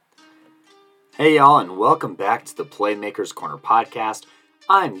Hey y'all, and welcome back to the Playmakers Corner podcast.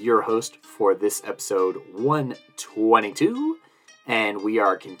 I'm your host for this episode 122, and we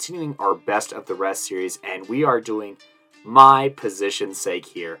are continuing our Best of the Rest series, and we are doing my position's sake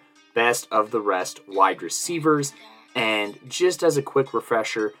here, Best of the Rest wide receivers. And just as a quick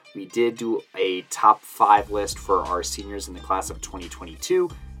refresher, we did do a top 5 list for our seniors in the class of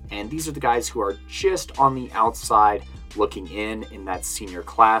 2022, and these are the guys who are just on the outside looking in that senior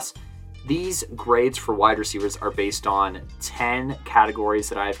class. These grades for wide receivers are based on 10 categories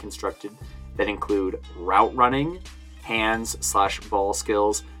that I have constructed that include route running, hands/ball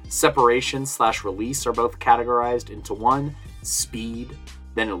skills, separation/release are both categorized into one, speed,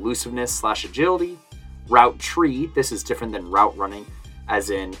 then elusiveness/agility, route tree. This is different than route running,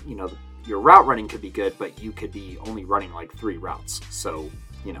 as in, your route running could be good, but you could be only running like 3 routes. So,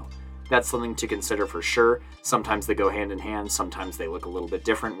 that's something to consider for sure. Sometimes they go hand in hand. Sometimes they look a little bit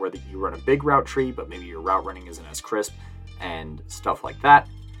different where you run a big route tree, but maybe your route running isn't as crisp and stuff like that.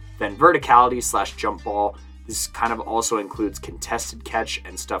 Then verticality/jump ball. This kind of also includes contested catch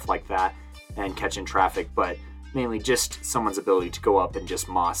and stuff like that and catch in traffic, but mainly just someone's ability to go up and just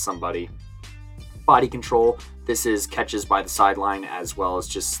moss somebody. Body control. This is catches by the sideline as well as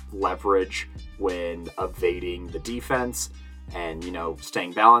just leverage when evading the defense and,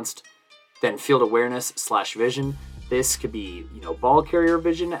 staying balanced. Then field awareness/vision. This could be, ball carrier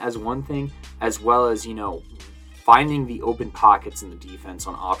vision as one thing, as well as, finding the open pockets in the defense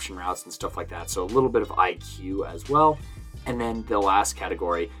on option routes and stuff like that. So a little bit of IQ as well. And then the last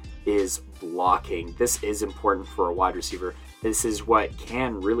category is blocking. This is important for a wide receiver. This is what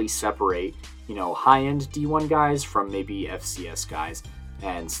can really separate, high-end D1 guys from maybe FCS guys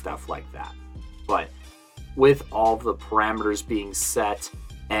and stuff like that. But with all the parameters being set,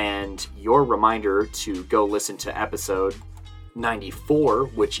 and your reminder to go listen to episode 94,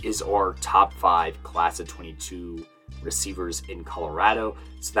 which is our top 5 class of 22 receivers in Colorado.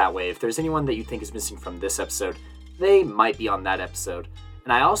 So that way, if there's anyone that you think is missing from this episode, they might be on that episode.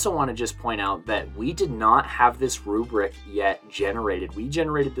 And I also want to just point out that we did not have this rubric yet generated. We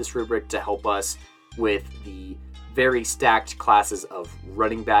generated this rubric to help us with the very stacked classes of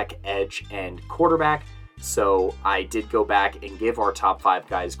running back, edge, and quarterback. So I did go back and give our top 5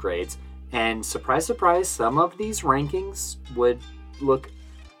 guys grades, and surprise, surprise, some of these rankings would look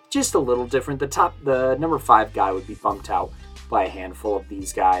just a little different. The number 5 guy would be bumped out by a handful of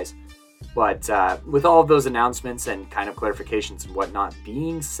these guys. But with all of those announcements and kind of clarifications and whatnot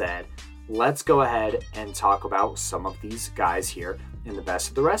being said, let's go ahead and talk about some of these guys here in the Best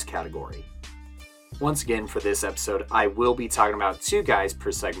of the Rest category. Once again, for this episode, I will be talking about 2 guys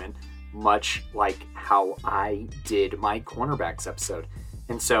per segment, much like how I did my cornerbacks episode.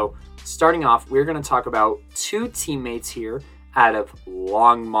 And so, starting off, we're going to talk about 2 teammates here out of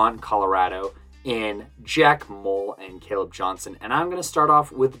Longmont, Colorado, in Jack Mole and Caleb Johnson. And I'm going to start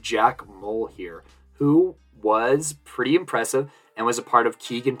off with Jack Mole here, who was pretty impressive and was a part of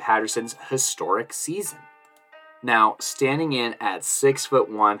Keegan Patterson's historic season. Now, standing in at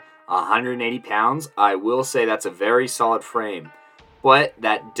 6'1", 180 pounds, I will say that's a very solid frame. But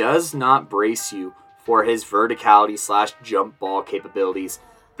that does not brace you for his verticality/jump ball capabilities.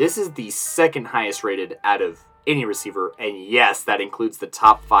 This is the second highest rated out of any receiver, and yes, that includes the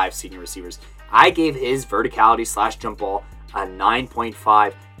top 5 senior receivers. I gave his verticality/jump ball a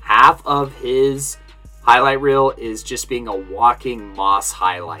 9.5. Half of his highlight reel is just being a walking Moss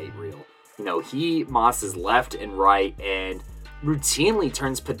highlight reel. He mosses left and right and routinely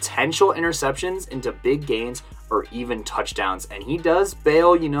turns potential interceptions into big gains or even touchdowns. And he does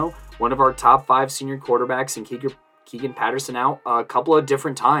bail, one of our top 5 senior quarterbacks in Keegan Patterson out a couple of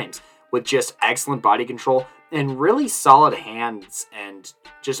different times with just excellent body control and really solid hands and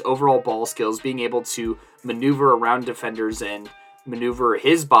just overall ball skills, being able to maneuver around defenders and maneuver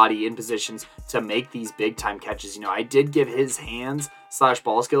his body in positions to make these big time catches. I did give his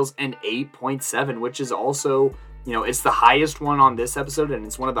hands/ball skills an 8.7, which is also, it's the highest one on this episode, and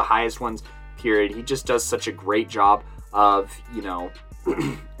it's one of the highest ones, period. He just does such a great job of,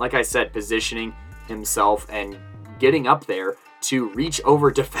 like I said, positioning himself and getting up there to reach over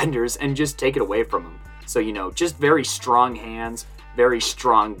defenders and just take it away from them. So, just very strong hands, very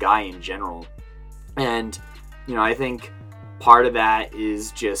strong guy in general. And, I think part of that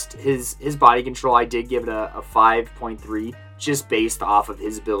is just his body control. I did give it a 5.3, just based off of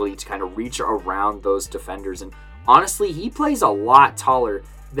his ability to kind of reach around those defenders. And honestly, he plays a lot taller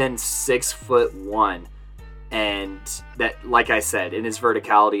than 6'1", and that, like I said, in his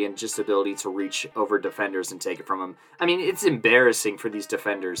verticality and just ability to reach over defenders and take it from them. I mean, it's embarrassing for these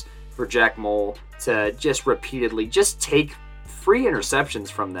defenders, for Jack Mole to just repeatedly just take free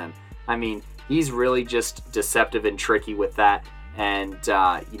interceptions from them. I mean, he's really just deceptive and tricky with that, and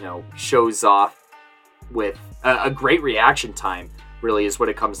shows off with a great reaction time, really is what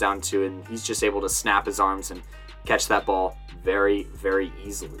it comes down to, and he's just able to snap his arms and catch that ball very, very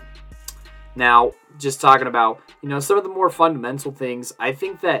easily. Now, just talking about, some of the more fundamental things, I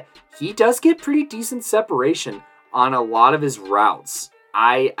think that he does get pretty decent separation on a lot of his routes.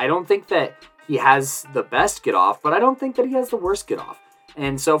 I don't think that he has the best get off, but I don't think that he has the worst get off.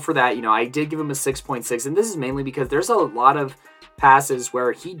 And so for that, I did give him a 6.6, and this is mainly because there's a lot of passes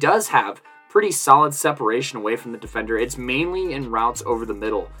where he does have pretty solid separation away from the defender. It's mainly in routes over the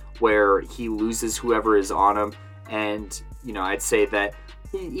middle where he loses whoever is on him, and I'd say that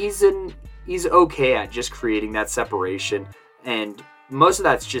he's okay at just creating that separation, and most of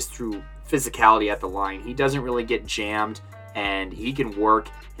that's just through physicality at the line. He doesn't really get jammed, and he can work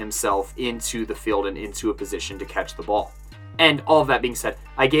himself into the field and into a position to catch the ball. And all of that being said,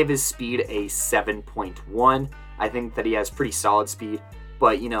 I gave his speed a 7.1. I think that he has pretty solid speed,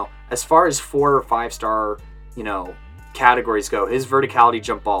 but as far as 4 or 5 star, categories go, his verticality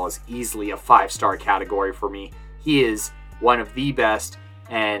jump ball is easily a 5-star category for me. He is one of the best,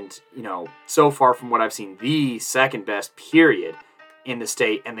 and so far from what I've seen, the second best period in the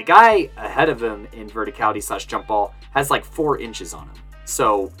state. And the guy ahead of him in verticality / jump ball has like 4 inches on him,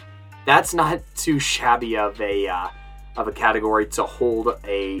 so that's not too shabby of a category to hold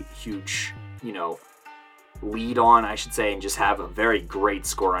a huge lead on, I should say, and just have a very great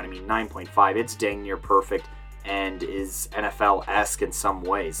score on. 9.5, it's dang near perfect and is NFL-esque in some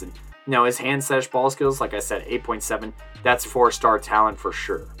ways. And his hand sesh ball skills, like I said, 8.7, that's 4-star talent for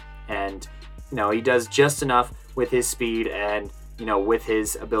sure. And he does just enough with his speed and with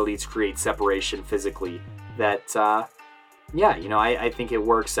his ability to create separation physically that I think it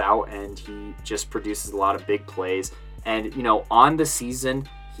works out, and he just produces a lot of big plays. And on the season,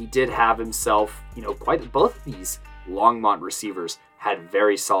 he did have himself, both of these Longmont receivers had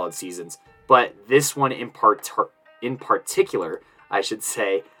very solid seasons, but this one in particular, I should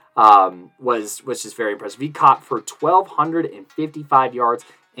say, was just very impressive. He caught for 1,255 yards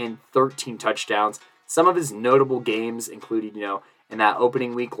and 13 touchdowns. Some of his notable games included, in that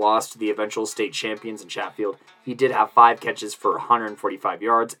opening week loss to the eventual state champions in Chatfield, he did have 5 catches for 145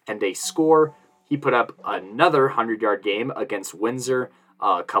 yards and a score. He put up another 100-yard game against Windsor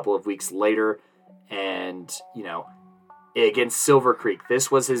a couple of weeks later, and, against Silver Creek.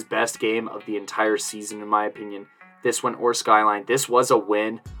 This was his best game of the entire season, in my opinion. This one, or Skyline, this was a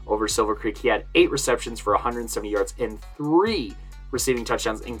win over Silver Creek. He had 8 receptions for 170 yards and 3 receiving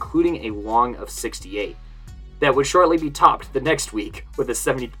touchdowns, including a long of 68. That would shortly be topped the next week with a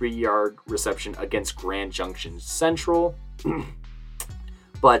 73-yard reception against Grand Junction Central.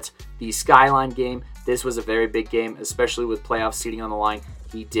 But the Skyline game, this was a very big game, especially with playoff seeding on the line.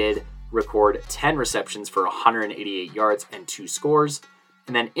 He did record 10 receptions for 188 yards and 2 scores.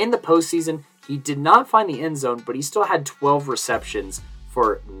 And then in the postseason, he did not find the end zone, but he still had 12 receptions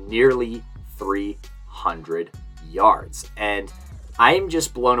for nearly 300 yards. And I am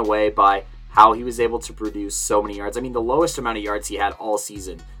just blown away by how he was able to produce so many yards. The lowest amount of yards he had all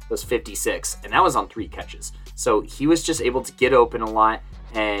season was 56, and that was on 3 catches. So he was just able to get open a lot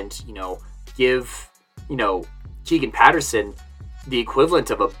and, give, Keegan Patterson the equivalent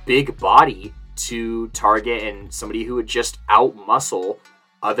of a big body to target, and somebody who would just outmuscle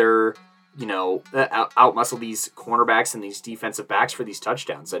other, outmuscle these cornerbacks and these defensive backs for these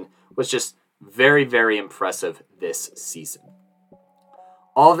touchdowns, and was just very, very impressive this season.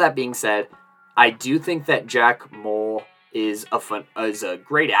 All of that being said, I do think that Jack Mole is a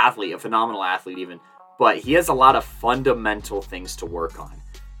great athlete, a phenomenal athlete even, but he has a lot of fundamental things to work on.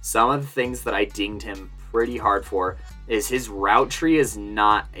 Some of the things that I dinged him pretty hard for is his route tree is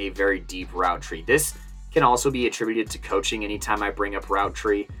not a very deep route tree. This can also be attributed to coaching anytime I bring up route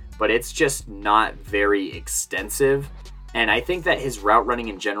tree, but it's just not very extensive. And I think that his route running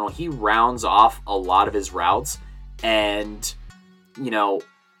in general, he rounds off a lot of his routes. And,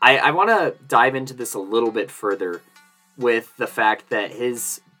 I want to dive into this a little bit further with the fact that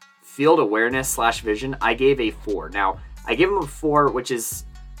his field awareness / vision, I gave a 4. Now, I gave him a 4, which is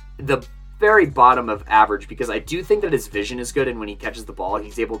the very bottom of average, because I do think that his vision is good, and when he catches the ball,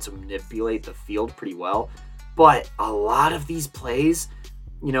 he's able to manipulate the field pretty well. But a lot of these plays,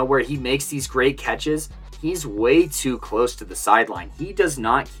 where he makes these great catches, he's way too close to the sideline. He does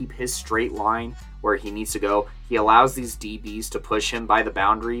not keep his straight line where he needs to go. He allows these DBs to push him by the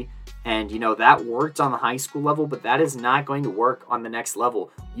boundary, and that worked on the high school level, but that is not going to work on the next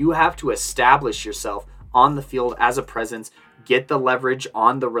level. You have to establish yourself on the field as a presence, get the leverage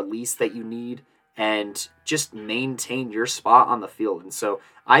on the release that you need, and just maintain your spot on the field. And so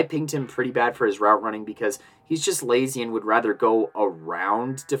I pinged him pretty bad for his route running because he's just lazy and would rather go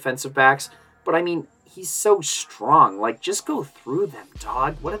around defensive backs. But I mean, he's so strong. Like, just go through them,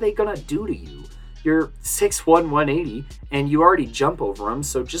 dog. What are they going to do to you? You're 6'1", 180, and you already jump over them,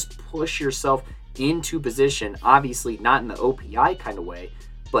 so just push yourself into position. Obviously, not in the OPI kind of way,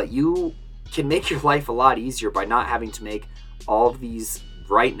 but you can make your life a lot easier by not having to make all of these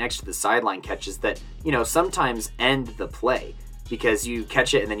right next to the sideline catches that, sometimes end the play because you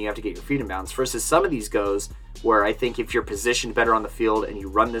catch it and then you have to get your feet in bounds, versus some of these goes where I think if you're positioned better on the field and you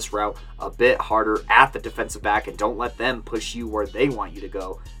run this route a bit harder at the defensive back and don't let them push you where they want you to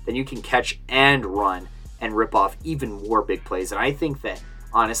go, then you can catch and run and rip off even more big plays. And I think that,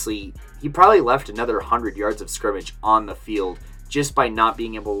 honestly, he probably left another 100 yards of scrimmage on the field just by not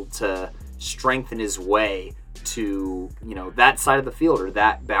being able to strengthen his way to, that side of the field or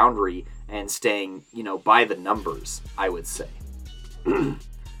that boundary and staying, by the numbers, I would say.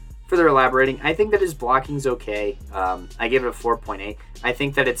 Further elaborating, I think that his blocking's okay. I gave it a 4.8. I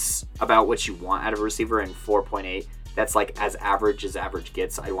think that it's about what you want out of a receiver, and 4.8, that's like as average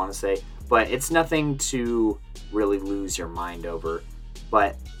gets, I want to say. But it's nothing to really lose your mind over.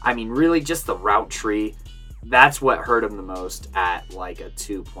 But, I mean, really just the route tree, that's what hurt him the most at like a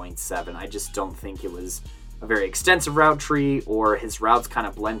 2.7. I just don't think it was a very extensive route tree, or his routes kind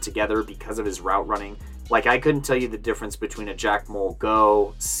of blend together because of his route running. Like, I couldn't tell you the difference between a Jack Mole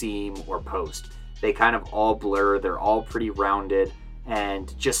go, seam, or post. They kind of all blur. They're all pretty rounded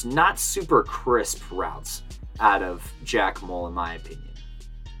and just not super crisp routes out of Jack Mole, in my opinion.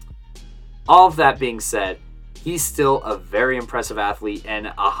 All of that being said, he's still a very impressive athlete and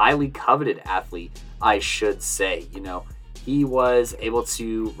a highly coveted athlete, I should say. He was able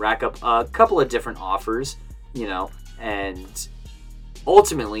to rack up a couple of different offers, and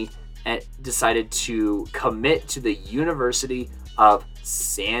ultimately decided to commit to the University of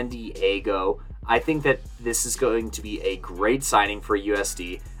San Diego. I think that this is going to be a great signing for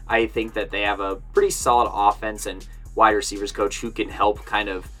USD. I think that they have a pretty solid offense and wide receivers coach who can help kind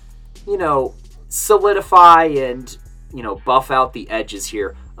of, solidify and, buff out the edges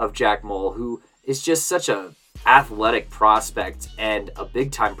here of Jack Mole, who is just such a athletic prospect and a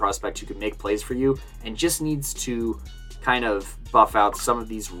big time prospect who can make plays for you and just needs to kind of buff out some of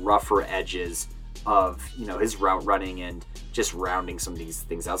these rougher edges of, his route running and just rounding some of these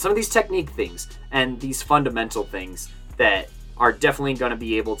things out. Some of these technique things and these fundamental things that are definitely going to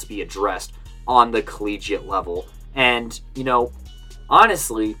be able to be addressed on the collegiate level. And,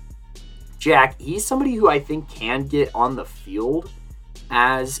 honestly, Jack, he's somebody who I think can get on the field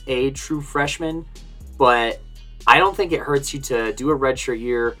as a true freshman, but I don't think it hurts you to do a redshirt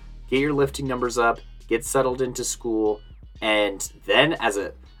year, get your lifting numbers up, get settled into school, and then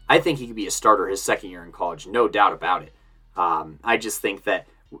I think he could be a starter his second year in college, no doubt about it. I just think that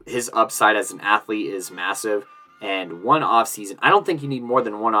his upside as an athlete is massive, and one offseason, I don't think you need more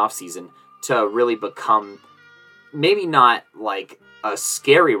than one offseason to really become maybe not like a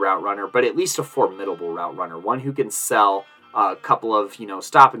scary route runner, but at least a formidable route runner, one who can sell a couple of,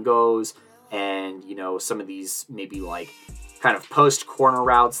 stop and goes and, some of these maybe like kind of post corner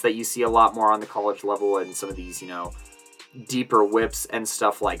routes that you see a lot more on the college level, and some of these, deeper whips and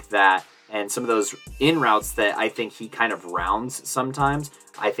stuff like that. And some of those in routes that I think he kind of rounds sometimes,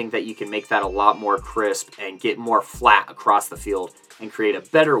 I think that you can make that a lot more crisp and get more flat across the field and create a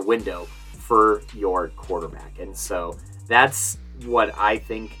better window for your quarterback. And so that's what I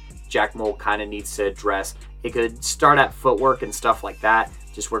think Jack Mole kind of needs to address. It could start at footwork and stuff like that,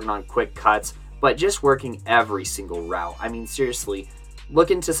 just working on quick cuts, but just working every single route. I mean, seriously,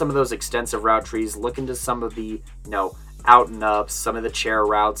 look into some of those extensive route trees, look into some of the, out and ups, some of the chair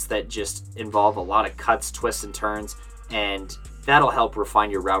routes that just involve a lot of cuts, twists, and turns, and that'll help refine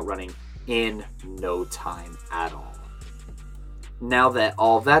your route running in no time at all. Now that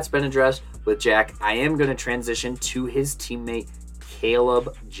all of that's been addressed with Jack, I am going to transition to his teammate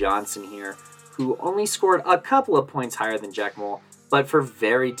Caleb Johnson here, who only scored a couple of points higher than Jack Mole, but for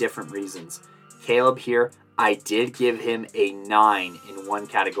very different reasons. Caleb here, I did give him a 9 in one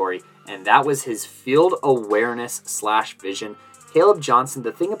category, and that was his field awareness / vision. Caleb Johnson,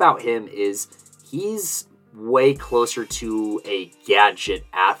 the thing about him is he's way closer to a gadget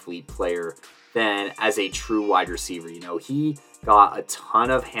athlete player than as a true wide receiver. He got a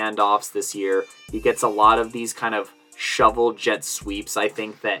ton of handoffs this year. He gets a lot of these kind of shovel jet sweeps, I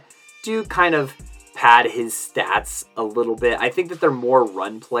think, that do kind of pad his stats a little bit. I think that they're more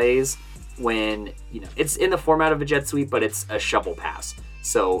run plays when, it's in the format of a jet sweep, but it's a shovel pass.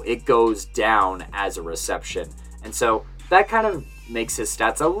 So it goes down as a reception. And so that kind of makes his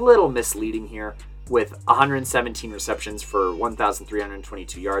stats a little misleading here. with 117 receptions for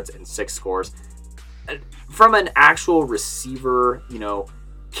 1,322 yards and 6 scores. From an actual receiver,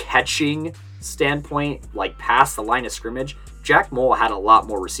 catching standpoint, like past the line of scrimmage, Jack Mole had a lot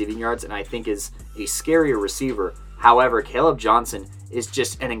more receiving yards and I think is a scarier receiver. However, Caleb Johnson is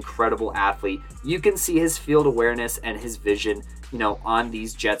just an incredible athlete. You can see his field awareness and his vision, on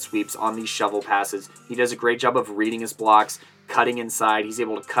these jet sweeps, on these shovel passes. He does a great job of reading his blocks, cutting inside. He's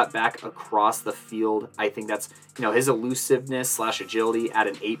able to cut back across the field. I think that's, his elusiveness / agility at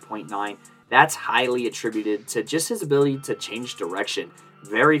an 8.9. That's highly attributed to just his ability to change direction.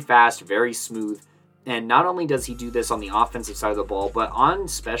 Very fast, very smooth. And not only does he do this on the offensive side of the ball, but on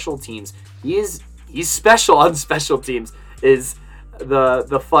special teams, he's special on special teams is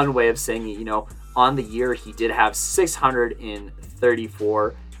the fun way of saying it. On the year, he did have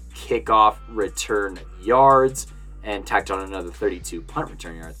 634 kickoff return yards and tacked on another 32 punt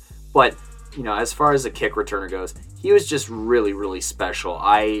return yards. But, as far as a kick returner goes, he was just really, really special.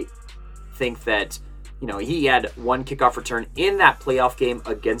 I think that, he had one kickoff return in that playoff game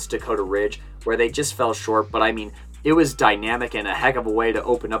against Dakota Ridge where they just fell short. But, it was dynamic and a heck of a way to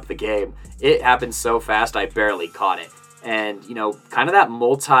open up the game. It happened so fast, I barely caught it. And, kind of that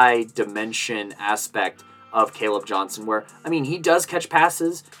multi-dimension aspect of Caleb Johnson where, he does catch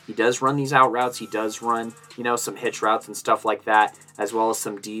passes, he does run these out routes, he does run, some hitch routes and stuff like that, as well as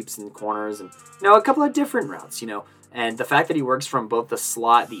some deeps and corners and, a couple of different routes, And the fact that he works from both the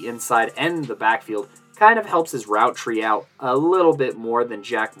slot, the inside, and the backfield kind of helps his route tree out a little bit more than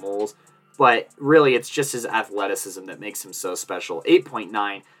Jack Mole's. But really, it's just his athleticism that makes him so special.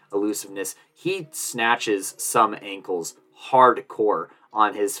 8.9 elusiveness. He snatches some ankles hardcore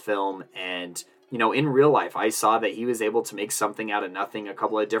on his film. And, in real life, I saw that he was able to make something out of nothing a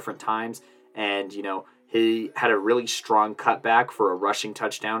couple of different times. And, he had a really strong cutback for a rushing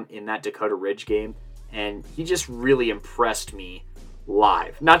touchdown in that Dakota Ridge game. And he just really impressed me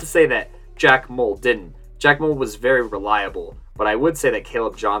live. Not to say that Jack Mole didn't. Jack Mole was very reliable, but I would say that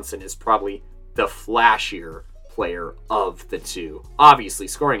Caleb Johnson is probably the flashier player of the two. Obviously,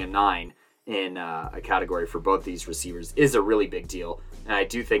 scoring a 9 in a category for both these receivers is a really big deal, and I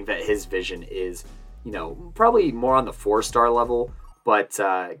do think that his vision is, probably more on the 4-star level, but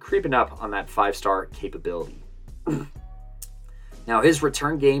creeping up on that 5-star capability. Now, his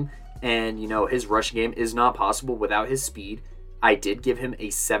return game and, his rushing game is not possible without his speed. I did give him a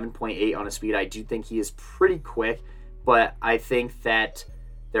 7.8 on his speed. I do think he is pretty quick, but I think that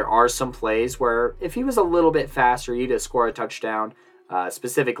there are some plays where if he was a little bit faster, he'd score a touchdown,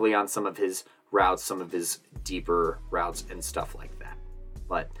 specifically on some of his routes, some of his deeper routes and stuff like that.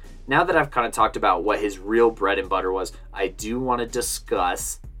 But now that I've kind of talked about what his real bread and butter was, I do want to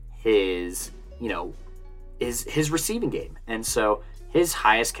discuss his, his receiving game. And so his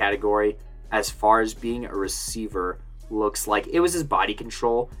highest category as far as being a receiver looks like it was his body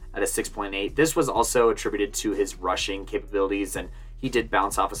control at a 6.8. This was also attributed to his rushing capabilities, and he did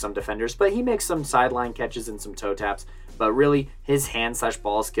bounce off of some defenders, but he makes some sideline catches and some toe taps. But really, his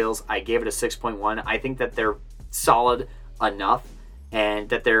hand/ball skills, I gave it a 6.1. I think that they're solid enough and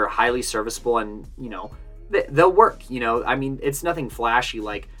that they're highly serviceable and, they'll work. It's nothing flashy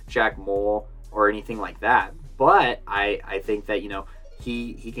like Jack Mole or anything like that. But I think that,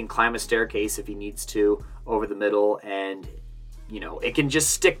 he can climb a staircase if he needs to over the middle, and it can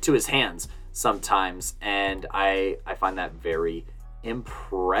just stick to his hands sometimes, and I find that very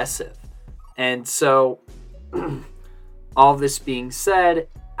impressive. And so all this being said,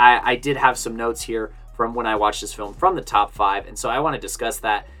 I did have some notes here from when I watched this film from the top 5, and so I want to discuss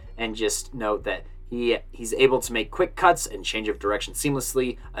that and just note that he's able to make quick cuts and change of direction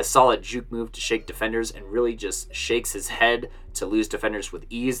seamlessly, a solid juke move to shake defenders, and really just shakes his head to lose defenders with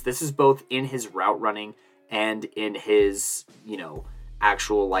ease. This is both in his route running and in his,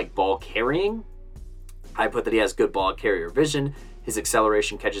 actual ball carrying. I put that he has good ball carrier vision. His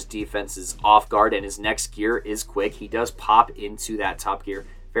acceleration catches defenses off guard, and his next gear is quick. He does pop into that top gear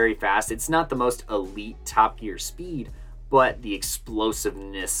very fast. It's not the most elite top gear speed, but the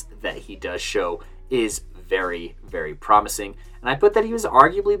explosiveness that he does show is very, very promising. And I put that he was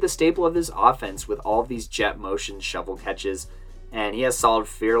arguably the staple of his offense with all of these jet motion shovel catches, and he has solid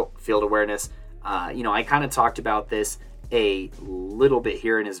field awareness. I kind of talked about this a little bit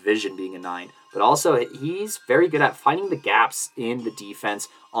here in his vision being a 9, but also he's very good at finding the gaps in the defense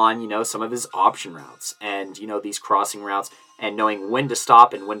on, some of his option routes and, these crossing routes, and knowing when to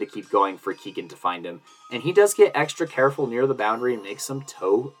stop and when to keep going for Keegan to find him. And he does get extra careful near the boundary and make some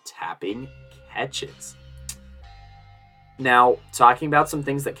toe tapping catches. Now, talking about some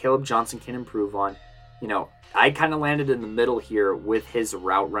things that Caleb Johnson can improve on, I kind of landed in the middle here with his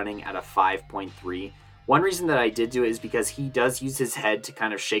route running at a 5.3. One reason that I did do it is because he does use his head to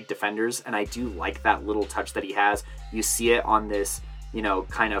kind of shake defenders, and I do like that little touch that he has. You see it on this,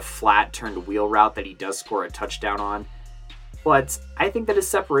 kind of flat turned wheel route that he does score a touchdown on. But I think that his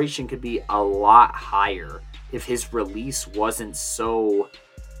separation could be a lot higher if his release wasn't so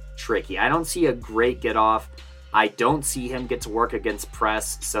tricky. I don't see a great get off. I don't see him get to work against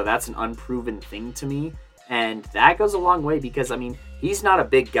press, so that's an unproven thing to me. And that goes a long way because, he's not a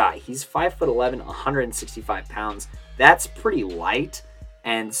big guy. He's 5'11", 165 pounds. That's pretty light.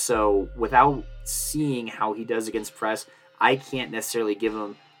 And so without seeing how he does against press, I can't necessarily give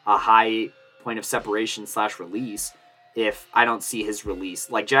him a high point of separation / release if I don't see his release.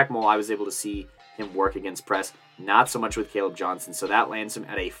 Like Jack Moll, I was able to see him work against press. Not so much with Caleb Johnson. So that lands him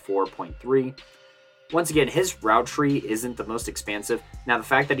at a 4.3. Once again, his route tree isn't the most expansive. Now, the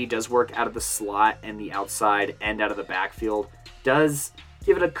fact that he does work out of the slot and the outside and out of the backfield does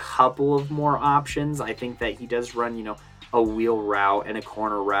give it a couple of more options. I think that he does run, a wheel route and a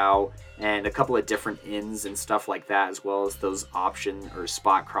corner route and a couple of different ins and stuff like that, as well as those option or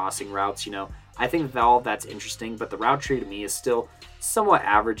spot crossing routes. I think that all of that's interesting, but the route tree to me is still somewhat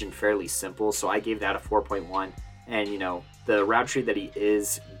average and fairly simple. So I gave that a 4.1. And, the route tree that he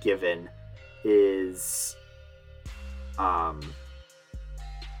is given is the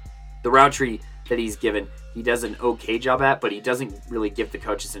route tree that he's given, he does an okay job at, but he doesn't really give the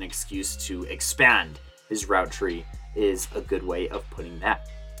coaches an excuse to expand his route tree, is a good way of putting that.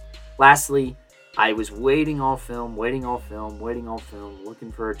 Lastly, I was waiting all film, looking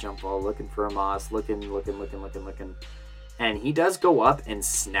for a jump ball, looking for a Moss, looking. And he does go up and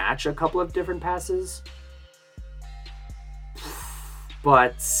snatch a couple of different passes.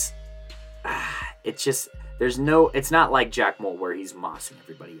 But it's not like Jack Moll where he's mossing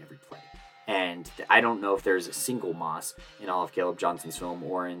everybody every play. And I don't know if there's a single moss in all of Caleb Johnson's film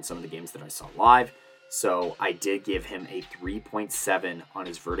or in some of the games that I saw live. So I did give him a 3.7 on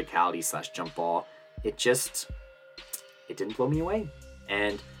his verticality / jump ball. It didn't blow me away.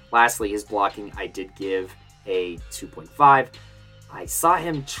 And lastly, his blocking, I did give a 2.5. I saw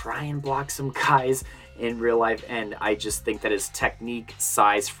him try and block some guys in real life, and I just think that his technique,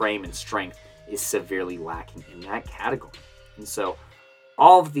 size, frame, and strength is severely lacking in that category. And so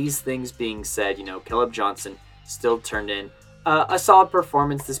all of these things being said, Caleb Johnson still turned in a solid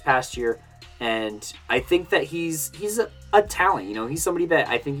performance this past year. And I think that he's a talent. He's somebody that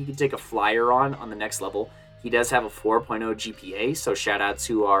I think you could take a flyer on the next level. He does have a 4.0 GPA, so shout out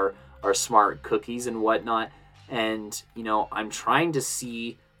to our smart cookies and whatnot. And, I'm trying to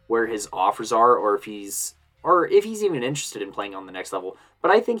see where his offers are or if he's even interested in playing on the next level.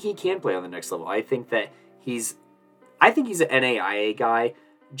 But I think he can play on the next level. I think he's an NAIA guy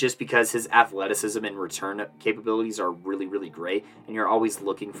just because his athleticism and return capabilities are really, really great. And you're always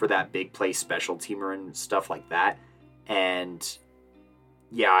looking for that big play special teamer and stuff like that. And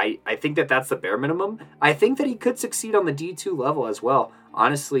yeah, I think that's the bare minimum. I think that he could succeed on the D2 level as well.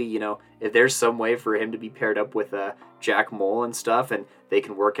 Honestly, if there's some way for him to be paired up with Jack Moll and stuff, and they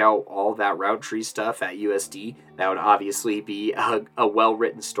can work out all that route tree stuff at USD, that would obviously be a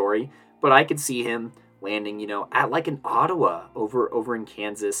well-written story. But I could see him landing, at like an Ottawa over in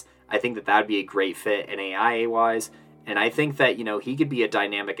Kansas. I think that would be a great fit NAIA-wise. And I think that, he could be a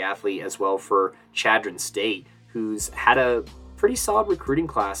dynamic athlete as well for Chadron State, who's had a pretty solid recruiting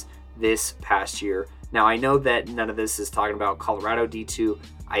class this past year. Now, I know that none of this is talking about Colorado D2.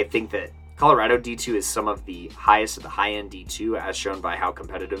 I think that Colorado D2 is some of the highest of the high-end D2, as shown by how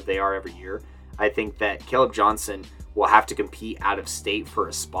competitive they are every year. I think that Caleb Johnson will have to compete out of state for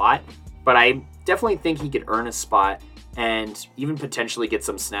a spot, but I definitely think he could earn a spot and even potentially get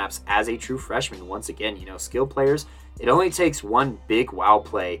some snaps as a true freshman. Once again, skill players, it only takes one big wow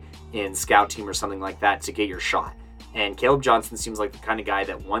play in scout team or something like that to get your shot. And Caleb Johnson seems like the kind of guy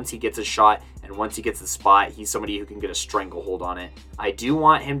that once he gets a shot and once he gets the spot, he's somebody who can get a stranglehold on it. I do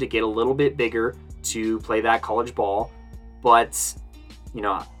want him to get a little bit bigger to play that college ball, but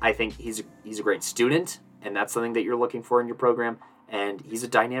I think he's a great student, and that's something that you're looking for in your program. And he's a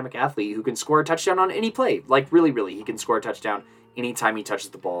dynamic athlete who can score a touchdown on any play. Like really, he can score a touchdown anytime he touches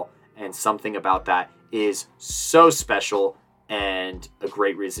the ball. And something about that is so special and a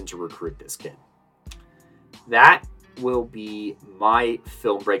great reason to recruit this kid. That will be my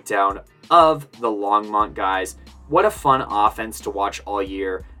film breakdown of the Longmont guys. What a fun offense to watch all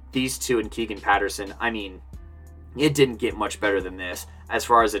year. These two and Keegan Patterson, it didn't get much better than this as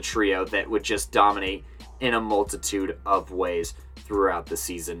far as a trio that would just dominate in a multitude of ways throughout the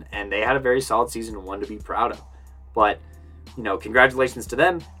season. And they had a very solid season and one to be proud of. But congratulations to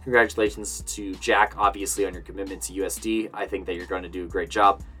them. Congratulations to Jack, obviously, on your commitment to USD. I think that you're going to do a great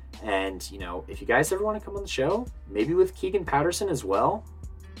job. And, if you guys ever want to come on the show, maybe with Keegan Patterson as well,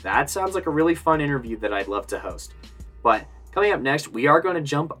 that sounds like a really fun interview that I'd love to host. But coming up next, we are going to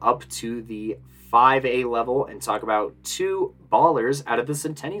jump up to the 5A level and talk about two ballers out of the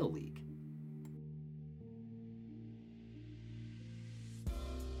Centennial League.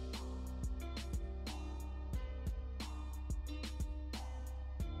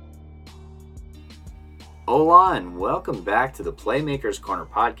 Hola and welcome back to the Playmakers Corner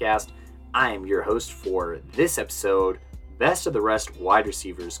podcast. I am your host for this episode, Best of the Rest wide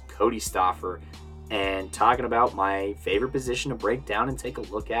receivers, Cody Stoffer, and talking about my favorite position to break down and take a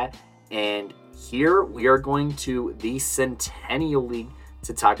look at. And here we are going to the Centennial League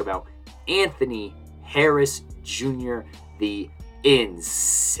to talk about Anthony Harris Jr., the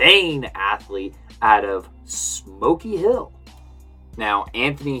insane athlete out of Smoky Hill. Now,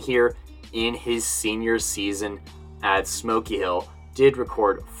 Anthony here in his senior season at Smoky Hill did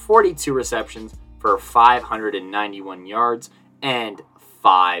record 42 receptions for 591 yards and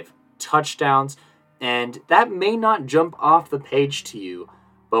 5 touchdowns. And that may not jump off the page to you,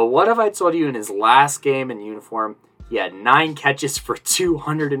 but what if I told you in his last game in uniform, he had 9 catches for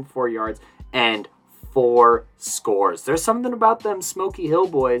 204 yards and 4 scores. There's something about them Smoky Hill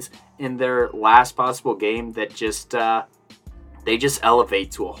boys in their last possible game that just they just elevate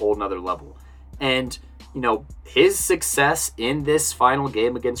to a whole nother level. And, his success in this final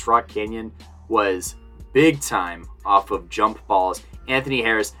game against Rock Canyon was big time off of jump balls. Anthony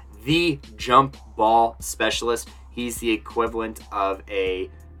Harris, the jump ball specialist. He's the equivalent of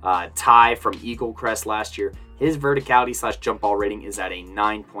a Ty from Eagle Crest last year. His verticality / jump ball rating is at a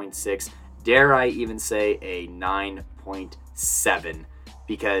 9.6. Dare I even say a 9.7?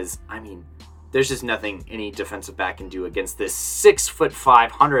 Because, there's just nothing any defensive back can do against this 6'5",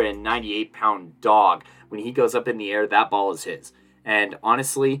 198-pound dog. When he goes up in the air, that ball is his. And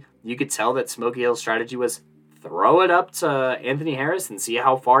honestly, you could tell that Smoky Hill's strategy was throw it up to Anthony Harris and see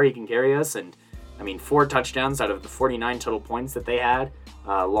how far he can carry us. And 4 touchdowns out of the 49 total points that they had,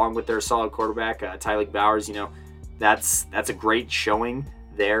 along with their solid quarterback, Tyleek Bowers. That's a great showing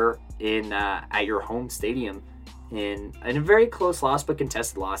there in at your home stadium in a very close loss, but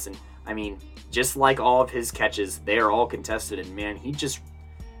contested loss. And just like all of his catches, they are all contested, and man,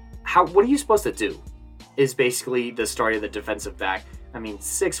 what are you supposed to do? Is basically the story of the defensive back.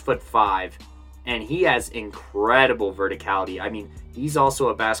 6'5", and he has incredible verticality. He's also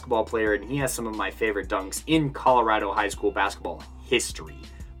a basketball player, and he has some of my favorite dunks in Colorado high school basketball history.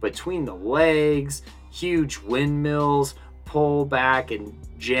 Between the legs, huge windmills, pull back and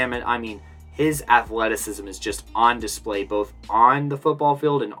jam it. His athleticism is just on display, both on the football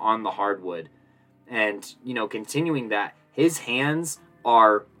field and on the hardwood. And, continuing that, his hands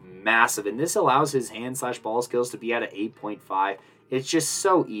are massive, and this allows his hand / ball skills to be at an 8.5. It's just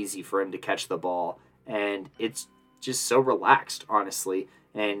so easy for him to catch the ball, and it's just so relaxed, honestly.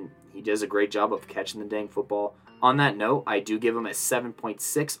 And he does a great job of catching the dang football. On that note, I do give him a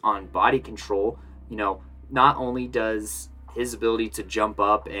 7.6 on body control. Not only does his ability to jump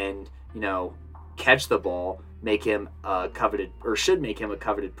up and catch the ball make him a coveted, or should make him a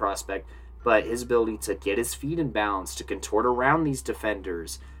coveted prospect, but his ability to get his feet in bounds, to contort around these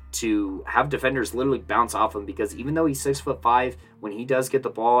defenders, to have defenders literally bounce off him, because even though he's 6'5", when he does get the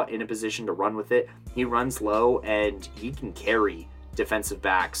ball in a position to run with it, he runs low and he can carry defensive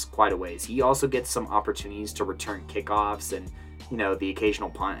backs quite a ways. He also gets some opportunities to return kickoffs and, the occasional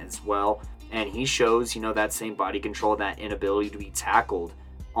punt as well. And he shows, that same body control, that inability to be tackled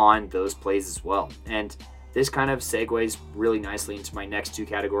on those plays as well. And this kind of segues really nicely into my next 2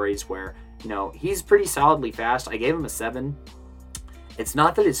 categories where, he's pretty solidly fast. I gave him a 7. It's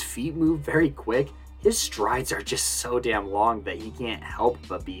not that his feet move very quick. His strides are just so damn long that he can't help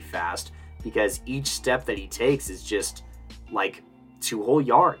but be fast, because each step that he takes is just like 2 whole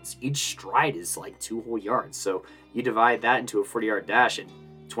yards. Each stride is like 2 whole yards. So you divide that into a 40-yard dash, and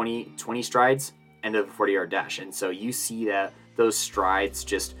 20 strides, end of the 40-yard dash. And so you see that those strides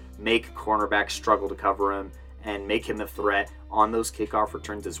just make cornerbacks struggle to cover him and make him a threat on those kickoff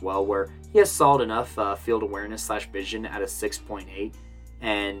returns as well, where he has solid enough field awareness / vision at a 6.8.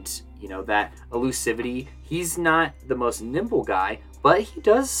 And, that elusivity, he's not the most nimble guy, but he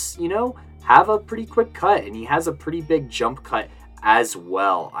does, have a pretty quick cut, and he has a pretty big jump cut as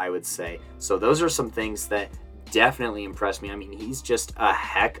well, I would say. So those are some things that definitely impressed me. He's just a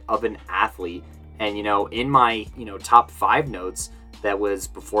heck of an athlete. And, in my, top 5 notes, that was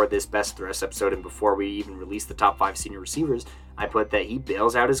before this Best of the Rest episode and before we even released the top 5 senior receivers, I put that he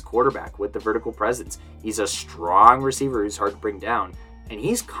bails out his quarterback with the vertical presence. He's a strong receiver who's hard to bring down, and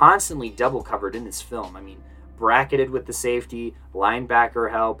he's constantly double covered in this film. I mean, bracketed with the safety, linebacker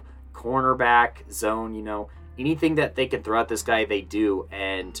help, cornerback zone, anything that they can throw at this guy, they do,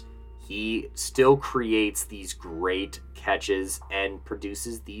 and he still creates these great catches and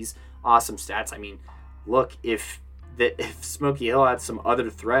produces these awesome stats. I mean, look, if Smokey Hill had some other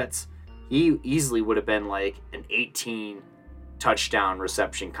threats, he easily would have been like an 18 touchdown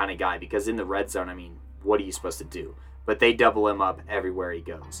reception kind of guy, because in the red zone, I mean, what are you supposed to do? But they double him up everywhere he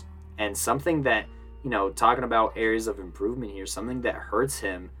goes. And something that, talking about areas of improvement here, something that hurts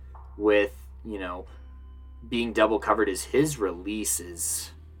him with, being double covered is his release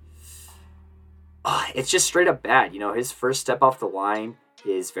is... it's just straight up bad. His first step off the line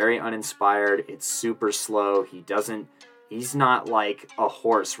is very uninspired. It's super slow. He's not like a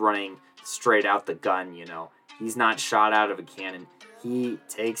horse running straight out the gun, He's not shot out of a cannon. He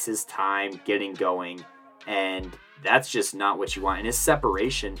takes his time getting going, and that's just not what you want. And his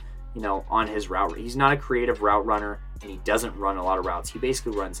separation, on his route, he's not a creative route runner, and he doesn't run a lot of routes. He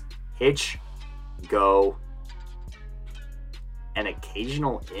basically runs hitch, go, an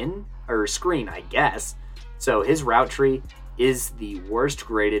occasional in or screen, I guess. So his route tree is the worst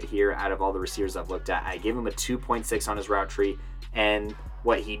graded here out of all the receivers I've looked at. I give him a 2.6 on his route tree, and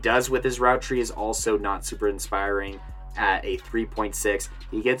what he does with his route tree is also not super inspiring at a 3.6.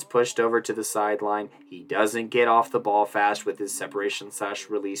 He gets pushed over to the sideline. He doesn't get off the ball fast with his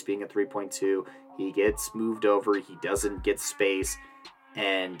separation/release being a 3.2. He gets moved over. He doesn't get space.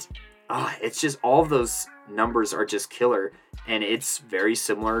 And it's just all of those numbers are just killer. And it's very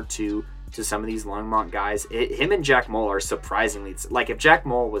similar to some of these Longmont guys. Him and Jack Moll are surprisingly, like if Jack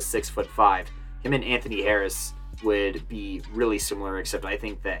Moll was 6'5", him and Anthony Harris would be really similar, except I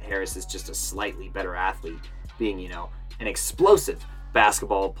think that Harris is just a slightly better athlete, being, an explosive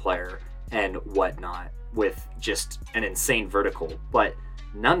basketball player and whatnot with just an insane vertical. But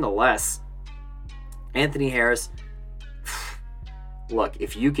nonetheless, Anthony Harris, look,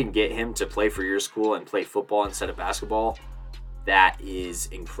 if you can get him to play for your school and play football instead of basketball, that is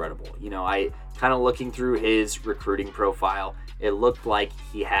incredible. I kind of looking through his recruiting profile, it looked like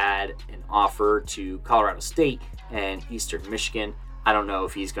he had an offer to Colorado State and Eastern Michigan. I don't know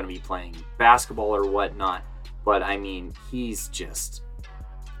if he's going to be playing basketball or whatnot, but I mean, he's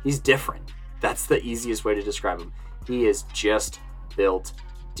different. That's the easiest way to describe him. He is just built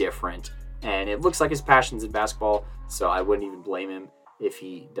different, and it looks like his passion's in basketball, so I wouldn't even blame him if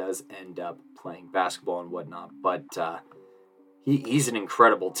he does end up playing basketball and whatnot. But he's an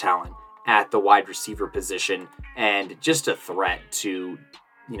incredible talent at the wide receiver position, and just a threat to,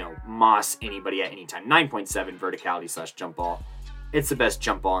 moss anybody at any time. 9.7 verticality / jump ball. It's the best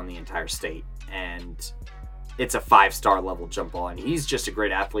jump ball in the entire state, and it's a 5-star level jump ball, and he's just a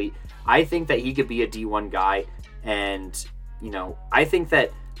great athlete. I think that he could be a D1 guy, and, I think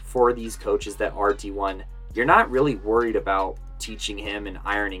that for these coaches that are D1, you're not really worried about teaching him and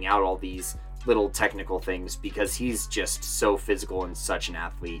ironing out all these little technical things, because he's just so physical and such an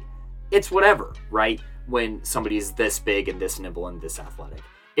athlete. It's whatever, right? When somebody is this big and this nimble and this athletic,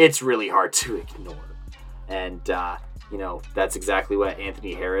 it's really hard to ignore. And, that's exactly what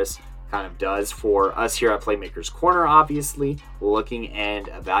Anthony Harris kind of does for us here at Playmakers Corner, obviously, looking and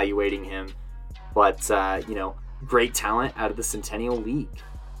evaluating him. But, great talent out of the Centennial League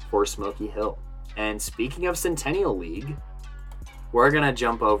for Smokey Hill. And speaking of Centennial League, we're going to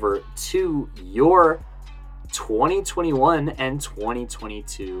jump over to your 2021 and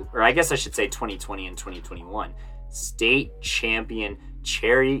 2022, or I guess I should say 2020 and 2021, state champion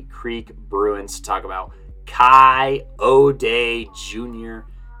Cherry Creek Bruins to talk about Kai O'Day Jr.,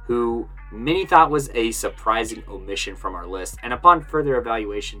 who many thought was a surprising omission from our list. And upon further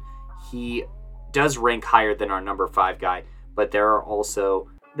evaluation, he does rank higher than our number 5 guy, but there's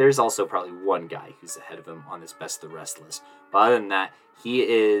also probably one guy who's ahead of him on this best of the rest list. But other than that, he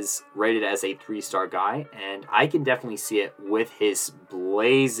is rated as a 3-star guy, and I can definitely see it with his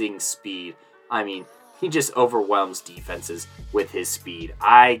blazing speed. I mean, he just overwhelms defenses with his speed.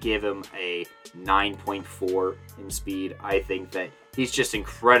 I give him a 9.4 in speed. I think that he's just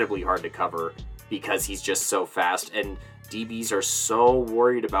incredibly hard to cover because he's just so fast, and DBs are so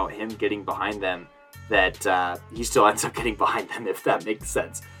worried about him getting behind them that he still ends up getting behind them, if that makes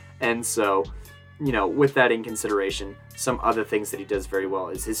sense. And so, with that in consideration, some other things that he does very well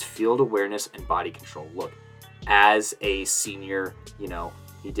is his field awareness and body control. Look, as a senior,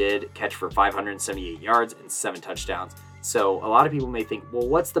 he did catch for 578 yards and 7 touchdowns. So a lot of people may think, well,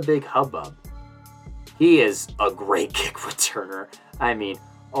 what's the big hubbub? He is a great kick returner. I mean,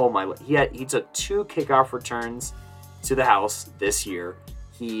 oh my, he took 2 kickoff returns to the house this year.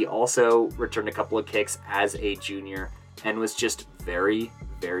 He also returned a couple of kicks as a junior and was just very,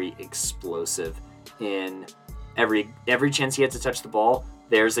 very explosive in every chance he had to touch the ball.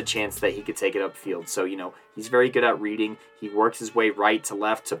 There's a chance that he could take it upfield. So, he's very good at reading. He works his way right to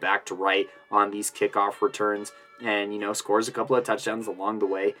left to back to right on these kickoff returns and, scores a couple of touchdowns along the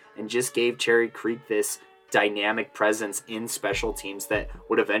way and just gave Cherry Creek this dynamic presence in special teams that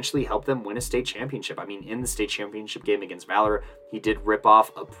would eventually help them win a state championship. I mean, in the state championship game against Valor, he did rip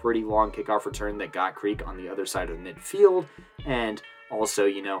off a pretty long kickoff return that got Creek on the other side of midfield and also,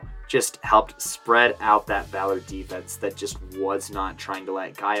 just helped spread out that Valor defense that just was not trying to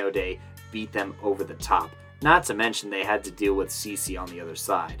let Coyote beat them over the top. Not to mention they had to deal with CC on the other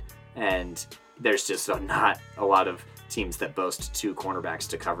side. And there's just not a lot of teams that boast two cornerbacks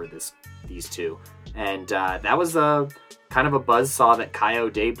to cover these two. And that was a kind of a buzzsaw that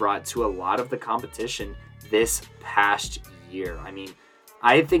Coyote brought to a lot of the competition this past year. I mean,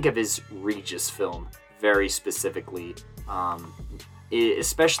 I think of his Regis film very specifically,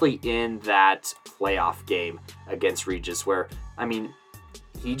 especially in that playoff game against Regis where, I mean,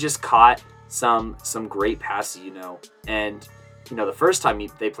 he just caught some great passes, and, the first time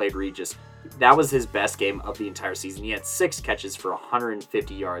they played Regis, that was his best game of the entire season. He had 6 catches for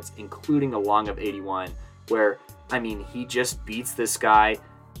 150 yards, including a long of 81, where, I mean, he just beats this guy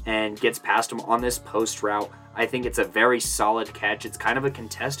and gets past him on this post route. I think it's a very solid catch. It's kind of a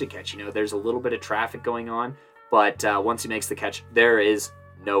contested catch. There's a little bit of traffic going on, but once he makes the catch, there is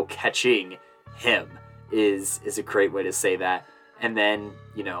no catching him, is a great way to say that. And then,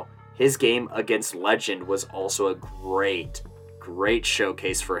 his game against Legend was also a great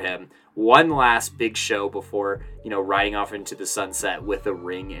showcase for him. One last big show before, riding off into the sunset with a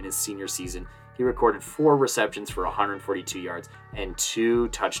ring in his senior season. He recorded 4 receptions for 142 yards and 2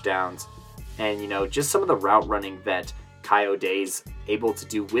 touchdowns. And, just some of the route running that Coyote's able to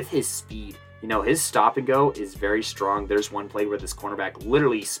do with his speed. His stop and go is very strong. There's one play where this cornerback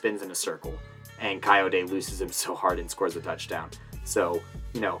literally spins in a circle and Coyote loses him so hard and scores a touchdown. So,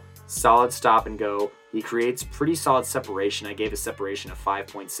 solid stop and go. He creates pretty solid separation. I gave his separation a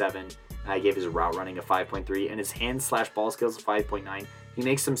 5.7. I gave his route running a 5.3 and his hand/ball skills a 5.9. He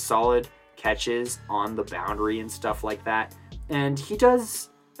makes some solid catches on the boundary and stuff like that. And he does,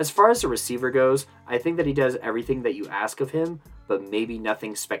 as far as the receiver goes, I think that he does everything that you ask of him, but maybe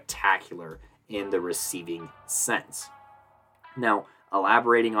nothing spectacular in the receiving sense. Now,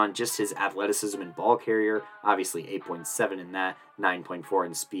 elaborating on just his athleticism and ball carrier, obviously 8.7 in that, 9.4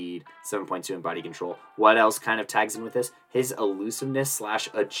 in speed, 7.2 in body control. What else kind of tags in with this? His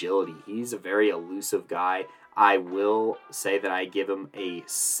elusiveness/agility. He's a very elusive guy. I will say that I give him a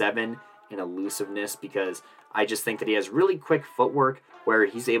 7 in elusiveness because I just think that he has really quick footwork where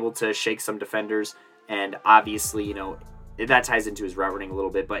he's able to shake some defenders, and obviously, that ties into his route running a little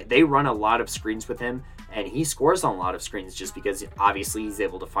bit, but they run a lot of screens with him, and he scores on a lot of screens just because obviously he's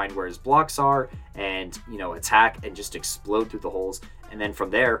able to find where his blocks are and, attack and just explode through the holes. And then from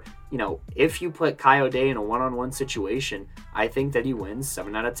there, if you put Coyote in a one-on-one situation, I think that he wins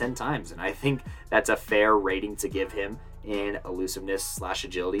 7 out of 10 times. And I think that's a fair rating to give him in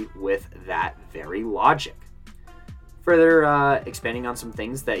elusiveness/agility with that very logic. Further expanding on some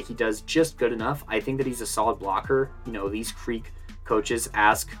things that he does just good enough, I think that he's a solid blocker. These Creek coaches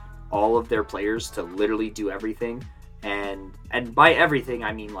ask all of their players to literally do everything. And by everything,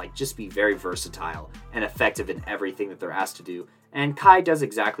 I mean just be very versatile and effective in everything that they're asked to do. And Kai does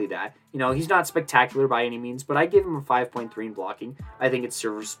exactly that. He's not spectacular by any means, but I give him a 5.3 in blocking. I think it's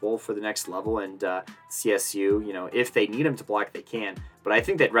serviceable for the next level, and CSU, if they need him to block, they can. But I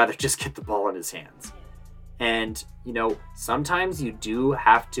think they'd rather just get the ball in his hands. And, sometimes you do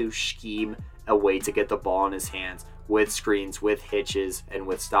have to scheme a way to get the ball in his hands with screens, with hitches, and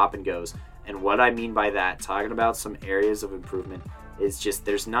with stop and goes. And what I mean by that, talking about some areas of improvement, is just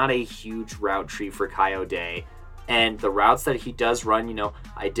there's not a huge route tree for Coyote. And the routes that he does run,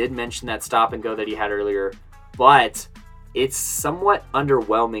 I did mention that stop and go that he had earlier, but it's somewhat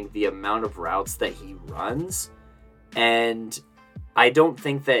underwhelming the amount of routes that he runs. And I don't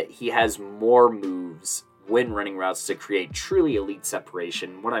think that he has more moves when running routes to create truly elite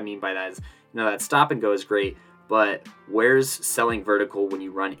separation. What I mean by that is, that stop and go is great, but where's selling vertical when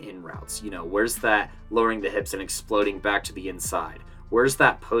you run in routes? Where's that lowering the hips and exploding back to the inside? Where's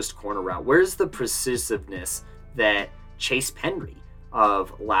that post corner route? Where's the precisiveness that Chase Penry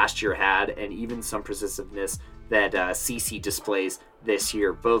of last year had, and even some precisiveness that CC displays this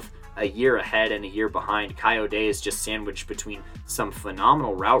year, both a year ahead and a year behind? Coyote is just sandwiched between some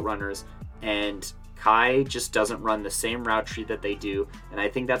phenomenal route runners and Kai just doesn't run the same route tree that they do, and I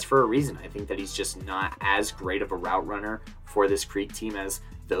think that's for a reason. I think that he's just not as great of a route runner for this Creek team as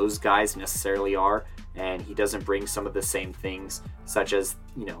those guys necessarily are, and he doesn't bring some of the same things, such as,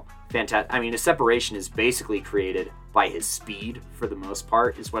 fantastic. I mean, his separation is basically created by his speed for the most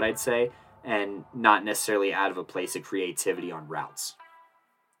part, is what I'd say, and not necessarily out of a place of creativity on routes.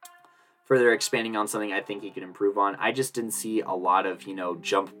 Further expanding on something I think he can improve on, I just didn't see a lot of,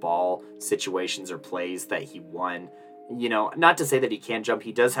 jump ball situations or plays that he won. Not to say that he can't jump.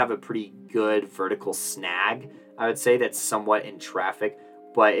 He does have a pretty good vertical snag, I would say, that's somewhat in traffic,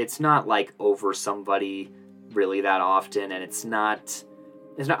 but it's not like over somebody really that often, and it's not,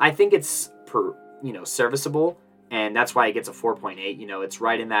 I think it's serviceable, and that's why it gets a 4.8. It's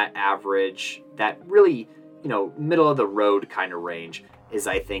right in that average, that really, middle of the road kind of range is,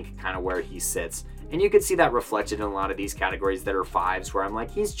 I think, kind of where he sits. And you can see that reflected in a lot of these categories that are 5s, where I'm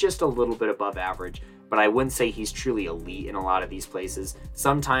like, he's just a little bit above average, but I wouldn't say he's truly elite in a lot of these places.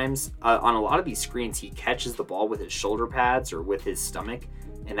 Sometimes on a lot of these screens, he catches the ball with his shoulder pads or with his stomach,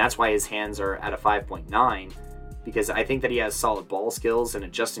 and that's why his hands are at a 5.9, because I think that he has solid ball skills and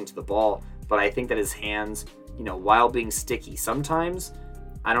adjusting to the ball, but I think that his hands, while being sticky sometimes,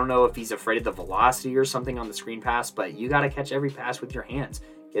 I don't know if he's afraid of the velocity or something on the screen pass, but you got to catch every pass with your hands.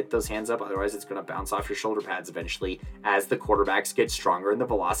 Get those hands up, otherwise it's going to bounce off your shoulder pads eventually as the quarterbacks get stronger and the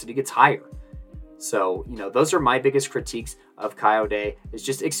velocity gets higher. So, those are my biggest critiques of Kai O'Day, is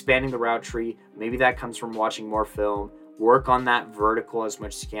just expanding the route tree. Maybe that comes from watching more film. Work on that vertical as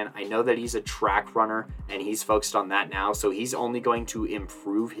much as you can. I know that he's a track runner and he's focused on that now, so he's only going to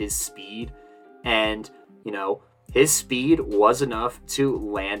improve his speed. And, his speed was enough to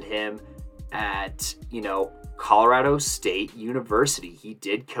land him at, Colorado State University. He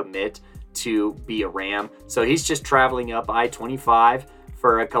did commit to be a Ram. So he's just traveling up I-25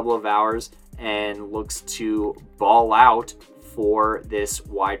 for a couple of hours and looks to ball out for this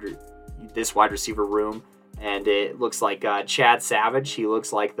wide receiver room. And it looks like Chad Savage. He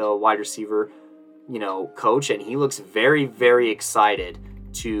looks like the wide receiver, coach, and he looks very, very excited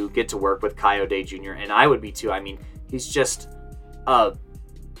to get to work with Kai O'Day Jr., and I would be too. I mean, he's just a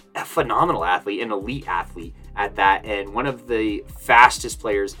phenomenal athlete, an elite athlete at that, and one of the fastest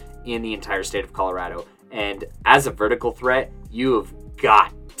players in the entire state of Colorado. And as a vertical threat, you have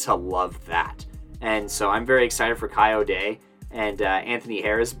got to love that. And so I'm very excited for Kai O'Day and Anthony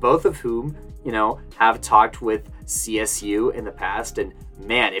Harris, both of whom, have talked with CSU in the past. And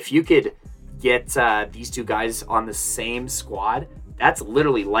man, if you could get these two guys on the same squad, that's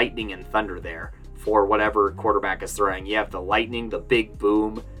literally lightning and thunder there for whatever quarterback is throwing. You have the lightning, the big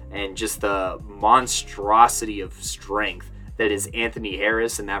boom, and just the monstrosity of strength that is Anthony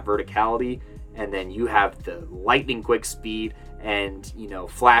Harris and that verticality. And then you have the lightning quick speed and,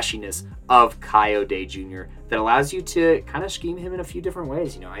 flashiness of Kai O'Day Jr. that allows you to kind of scheme him in a few different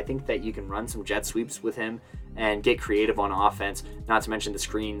ways. I think that you can run some jet sweeps with him and get creative on offense, not to mention the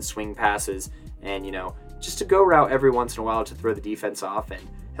screen swing passes and, just to go route every once in a while to throw the defense off, and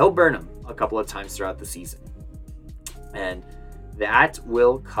he'll burn them a couple of times throughout the season. And that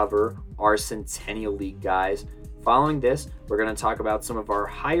will cover our Centennial League guys. Following this, we're going to talk about some of our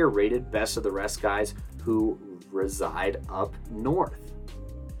higher rated best of the rest guys who reside up north.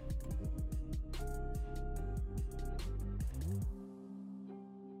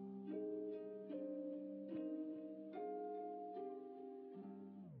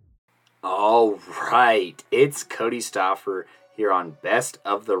 All right, it's Cody Stauffer here on Best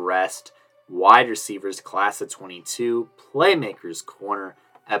of the Rest, Wide Receivers Class of 22, Playmakers Corner,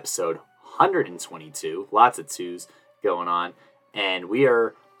 episode 122. Lots of twos going on. And we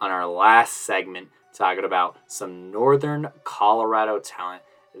are on our last segment talking about some Northern Colorado talent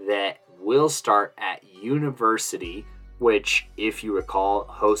that will start at University, which, if you recall,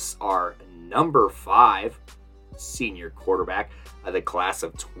 hosts our number 5 senior quarterback of the class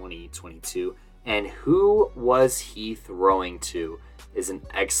of 2022. And who was he throwing to is an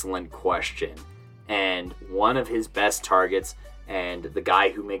excellent question. And one of his best targets, and the guy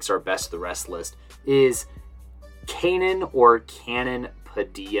who makes our best of the rest list, is Cannon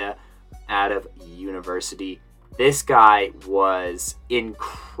Padilla out of University. This guy was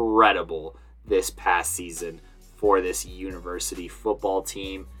incredible this past season for this University football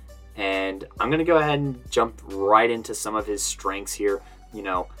team. And I'm going to go ahead and jump right into some of his strengths here.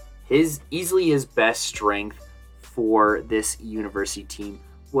 His best strength for this University team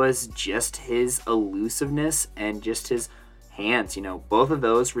was just his elusiveness and just his hands. Both of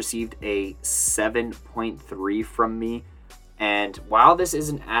those received a 7.3 from me. And while this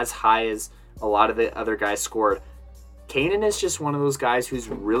isn't as high as a lot of the other guys scored, Kanan is just one of those guys who's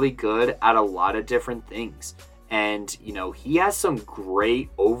really good at a lot of different things. And, you know, he has some great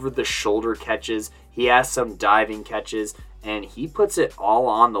over-the-shoulder catches. He has some diving catches. And he puts it all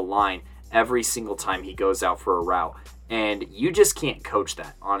on the line every single time he goes out for a route. And you just can't coach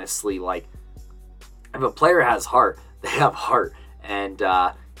that, honestly. Like, if a player has heart, they have heart. And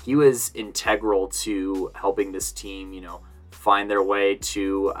he was integral to helping this team, you know, find their way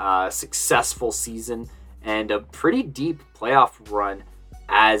to a successful season and a pretty deep playoff run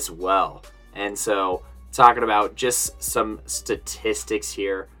as well. And so, talking about just some statistics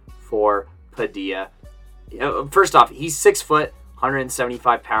here for Padilla. First off, he's 6 foot,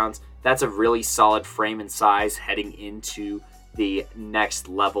 175 pounds. That's a really solid frame and size heading into the next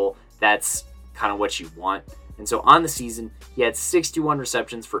level. That's kind of what you want. And so on the season, he had 61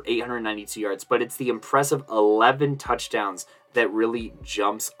 receptions for 892 yards, but it's the impressive 11 touchdowns that really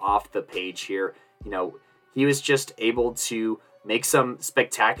jumps off the page here. You know, he was just able to make some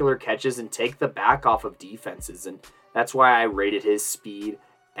spectacular catches and take the back off of defenses. And that's why I rated his speed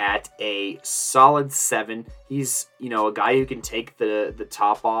at a solid 7. He's, you know, a guy who can take the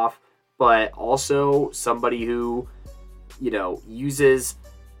top off, but also somebody who, you know, uses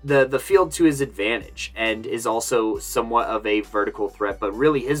the field to his advantage and is also somewhat of a vertical threat. But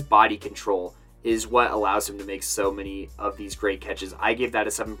really his body control is what allows him to make so many of these great catches. I gave that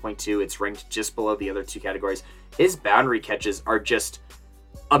a 7.2. It's ranked just below the other two categories. His boundary catches are just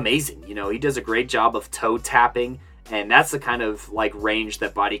amazing. You know, he does a great job of toe tapping, and that's the kind of like range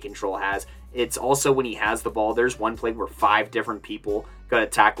that body control has. It's also when he has the ball, there's one play where 5 different people got to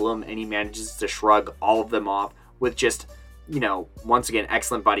tackle him, and he manages to shrug all of them off with just, you know, once again,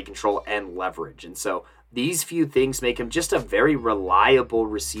 excellent body control and leverage. And so these few things make him just a very reliable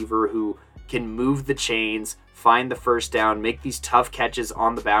receiver who can move the chains, find the first down, make these tough catches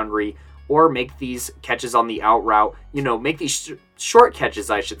on the boundary, or make these catches on the out route, you know, make these short catches,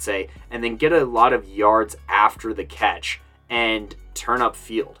 I should say, and then get a lot of yards after the catch and turn up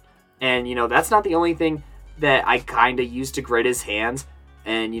field. And, you know, that's not the only thing that I kind of used to grade his hands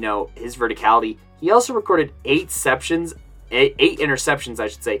and, you know, his verticality. He also recorded 8 interceptions, I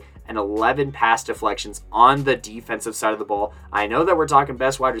should say, and 11 pass deflections on the defensive side of the ball. I know that we're talking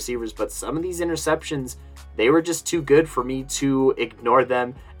best wide receivers, but some of these interceptions, they were just too good for me to ignore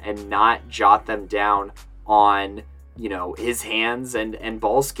them and not jot them down on, you know, his hands and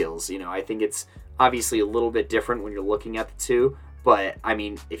ball skills. You know, I think it's obviously a little bit different when you're looking at the two, but I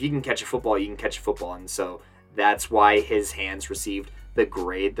mean, if you can catch a football, you can catch a football. And so that's why his hands received the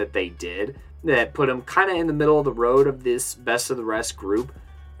grade that they did, that put him kind of in the middle of the road of this best of the rest group.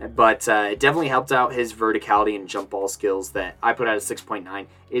 But it definitely helped out his verticality and jump ball skills that I put out at 6.9.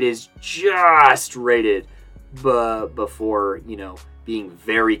 It is just rated before, you know, being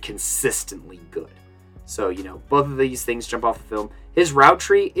very consistently good. So, you know, both of these things jump off the film. His route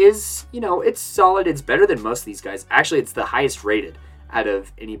tree is, you know, it's solid. It's better than most of these guys. Actually, it's the highest rated out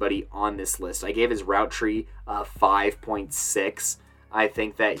of anybody on this list. I gave his route tree 5.6. I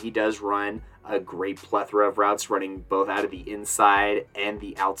think that he does run a great plethora of routes, running both out of the inside and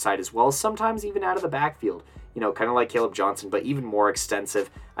the outside as well, sometimes even out of the backfield, you know, kind of like Caleb Johnson, but even more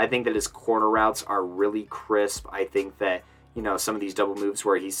extensive. I think that his corner routes are really crisp. I think that, you know, some of these double moves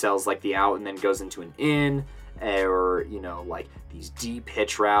where he sells like the out and then goes into an in, or, you know, like these deep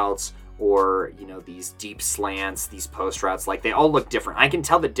hitch routes, or, you know, these deep slants, these post routes, like they all look different. I can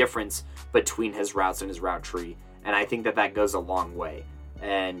tell the difference between his routes and his route tree, and I think that that goes a long way.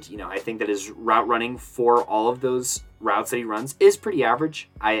 And, you know, I think that his route running for all of those routes that he runs is pretty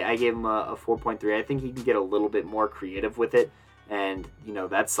average. I gave him a 4.3. I think he can get a little bit more creative with it. And, you know,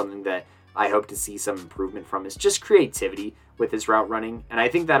 that's something that I hope to see some improvement from, is just creativity with his route running. And I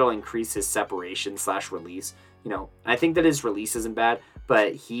think that'll increase his separation/release. You know, I think that his release isn't bad,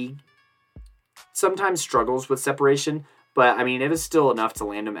 but he sometimes struggles with separation. But, I mean, it was still enough to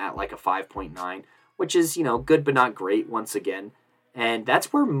land him at like a 5.9, which is, you know, good but not great once again. And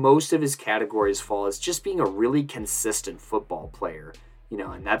that's where most of his categories fall, is just being a really consistent football player, you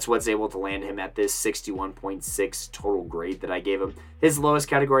know, and that's what's able to land him at this 61.6 total grade that I gave him. His lowest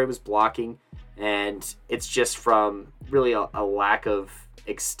category was blocking, and it's just from really a lack of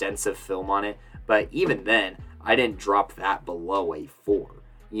extensive film on it. But even then, I didn't drop that below a 4,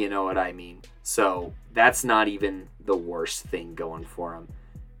 you know what I mean? So that's not even the worst thing going for him.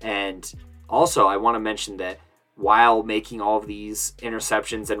 And also, I want to mention that while making all of these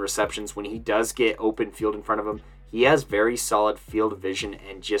interceptions and receptions, when he does get open field in front of him, he has very solid field vision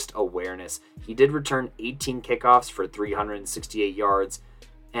and just awareness. He did return 18 kickoffs for 368 yards.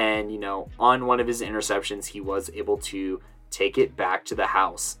 And, you know, on one of his interceptions, he was able to take it back to the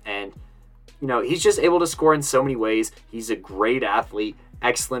house. And he's just able to score in so many ways. He's a great athlete,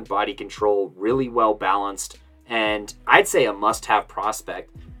 excellent body control, really well balanced, and I'd say a must-have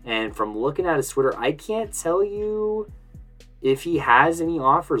prospect. And from looking at his Twitter, I can't tell you if he has any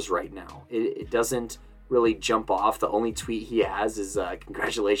offers right now. It doesn't really jump off. The only tweet he has is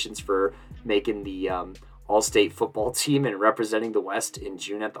congratulations for making the All-State football team and representing the West in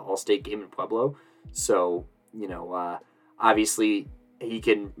June at the All-State game in Pueblo. So, obviously he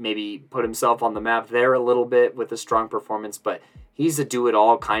can maybe put himself on the map there a little bit with a strong performance, but he's a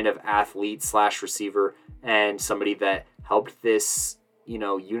do-it-all kind of athlete / receiver and somebody that helped this,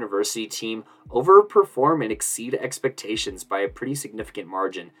 university team overperform and exceed expectations by a pretty significant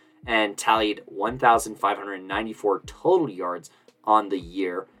margin and tallied 1,594 total yards on the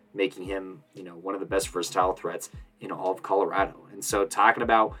year, making him, one of the best versatile threats in all of Colorado. And so talking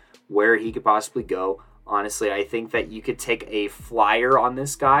about where he could possibly go, honestly, I think that you could take a flyer on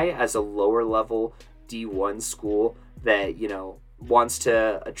this guy as a lower level D1 school that, wants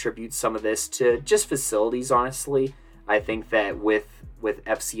to attribute some of this to just facilities, honestly. I think that with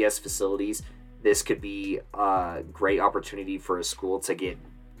FCS facilities, this could be a great opportunity for a school to get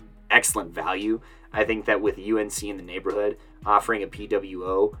excellent value. I think that with UNC in the neighborhood, offering a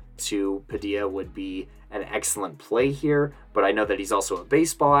PWO to Padilla would be an excellent play here, but I know that he's also a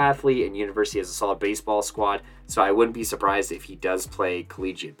baseball athlete and University has a solid baseball squad, so I wouldn't be surprised if he does play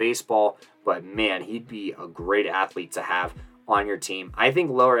collegiate baseball, but man, he'd be a great athlete to have on your team. I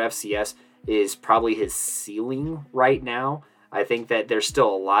think lower FCS is probably his ceiling right now. I think that there's still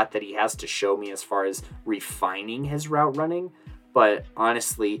a lot that he has to show me as far as refining his route running, but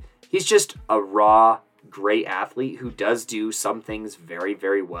honestly, he's just a raw, great athlete who does do some things very,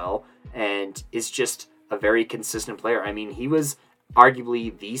 very well and is just a very consistent player. I mean, he was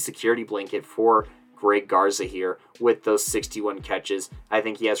arguably the security blanket for Greg Garza here with those 61 catches. I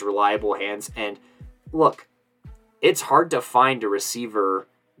think he has reliable hands. And look, it's hard to find a receiver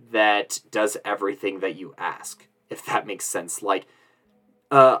that does everything that you ask, if that makes sense. Like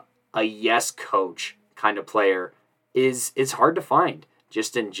a yes coach kind of player is hard to find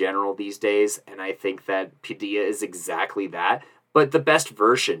just in general these days. And I think that Padilla is exactly that, but the best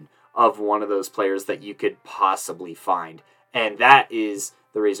version of one of those players that you could possibly find. And that is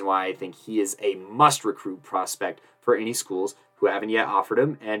the reason why I think he is a must-recruit prospect for any schools who haven't yet offered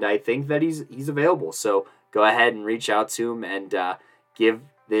him. And I think that he's available. So go ahead and reach out to him and give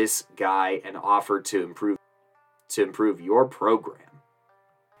this guy an offer to improve your program.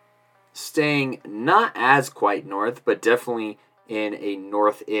 Staying not as quite north, but definitely in a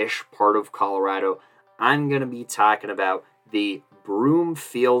north-ish part of Colorado, I'm going to be talking about the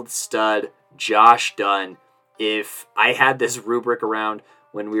Broomfield stud, Josh Dunn. If I had this rubric around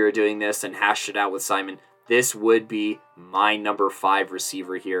when we were doing this and hashed it out with Simon, this would be my number 5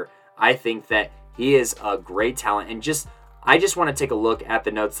 receiver here. I think that he is a great talent, and I just want to take a look at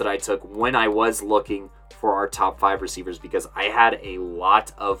the notes that I took when I was looking for our top 5 receivers, because I had a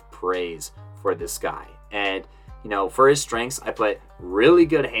lot of praise for this guy. And for his strengths, I put really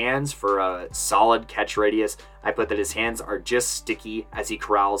good hands for a solid catch radius. I put that his hands are just sticky as he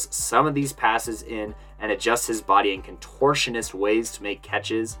corrals some of these passes in and adjusts his body in contortionist ways to make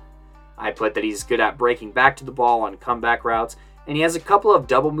catches. I put that he's good at breaking back to the ball on comeback routes, and he has a couple of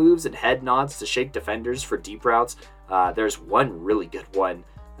double moves and head nods to shake defenders for deep routes. There's one really good one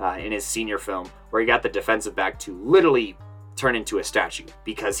in his senior film where he got the defensive back to literally turn into a statue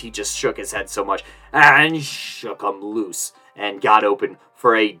because he just shook his head so much and shook him loose and got open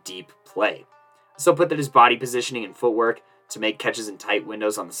for a deep play. So put that his body positioning and footwork to make catches in tight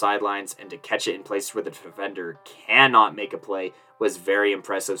windows on the sidelines and to catch it in places where the defender cannot make a play was very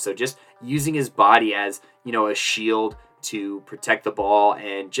impressive. So just using his body as, a shield to protect the ball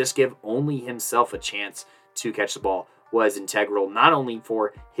and just give only himself a chance to catch the ball was integral, not only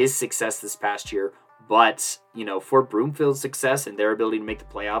for his success this past year, but, for Broomfield's success and their ability to make the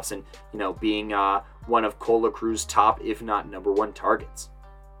playoffs and, being one of Cola Cruz's top, if not number 1 targets.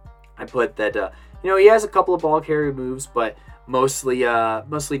 I put that, he has a couple of ball carrier moves, but mostly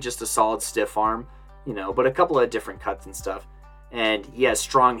just a solid stiff arm, but a couple of different cuts and stuff. And he has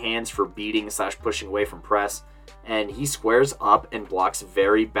strong hands for beating / pushing away from press. And he squares up and blocks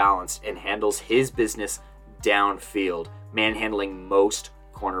very balanced and handles his business downfield, manhandling most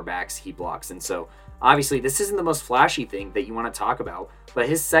cornerbacks he blocks. And so obviously this isn't the most flashy thing that you want to talk about, but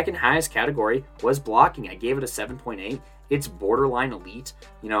his second highest category was blocking. I gave it a 7.8. It's borderline elite.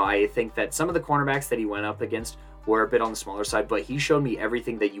 I think that some of the cornerbacks that he went up against were a bit on the smaller side, but he showed me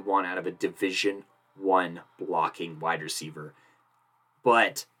everything that you want out of a Division I blocking wide receiver.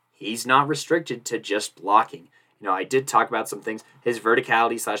 But he's not restricted to just blocking. I did talk about some things. His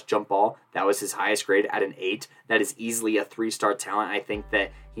verticality / jump ball, that was his highest grade at an 8. That is easily a 3-star talent. I think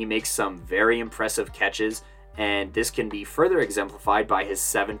that he makes some very impressive catches, and this can be further exemplified by his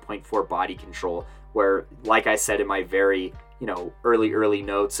 7.4 body control, where, like I said in my very, early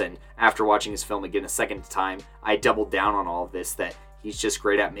notes, and after watching this film again a second time, I doubled down on all of this, that he's just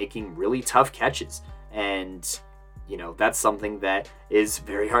great at making really tough catches. And, that's something that is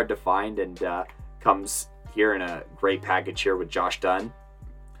very hard to find, and comes here in a great package here with Josh Dunn.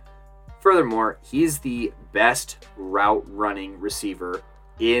 Furthermore, he's the best route running receiver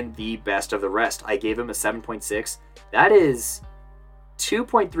in the best of the rest. I gave him a 7.6. That is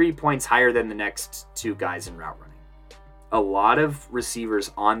 2.3 points higher than the next two guys in route running. A lot of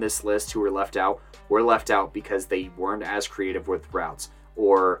receivers on this list who were left out because they weren't as creative with routes,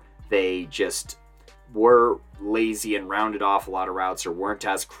 or they just were lazy and rounded off a lot of routes, or weren't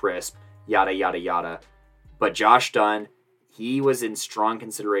as crisp, yada, yada, yada. But Josh Dunn, he was in strong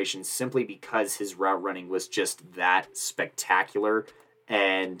consideration simply because his route running was just that spectacular.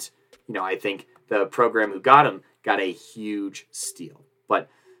 And, I think the program who got him got a huge steal. But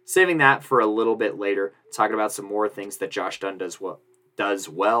saving that for a little bit later, talking about some more things that Josh Dunn does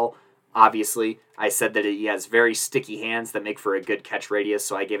well. Obviously, I said that he has very sticky hands that make for a good catch radius,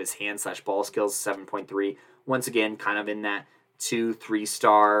 so I gave his hand / ball skills 7.3. Once again, kind of in that 2-3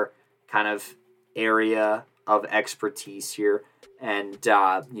 star kind of area of expertise here. And,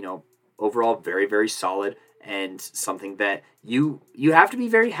 overall very, very solid, and something that you have to be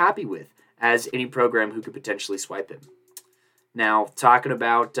very happy with as any program who could potentially swipe him. Now, talking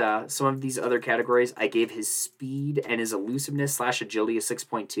about some of these other categories, I gave his speed and his elusiveness / agility a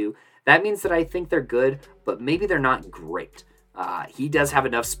 6.2. That means that I think they're good, but maybe they're not great. He does have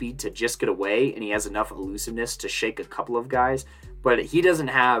enough speed to just get away, and he has enough elusiveness to shake a couple of guys, but he doesn't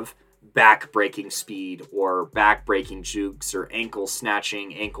have back-breaking speed or back-breaking jukes or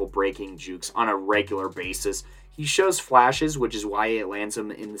ankle-snatching, ankle-breaking jukes on a regular basis. He shows flashes, which is why it lands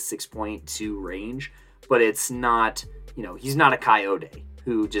him in the 6.2 range, but it's not, he's not a Coyote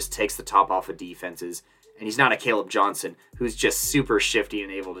who just takes the top off of defenses, and he's not a Caleb Johnson who's just super shifty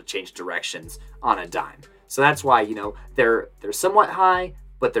and able to change directions on a dime. So that's why, they're somewhat high,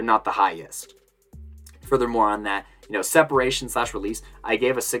 but they're not the highest. Furthermore on that, separation / release, I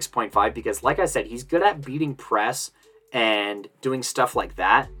gave a 6.5 because, like I said, he's good at beating press and doing stuff like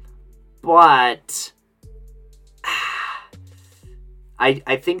that. But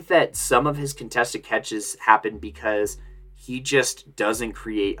I think that some of his contested catches happen because he just doesn't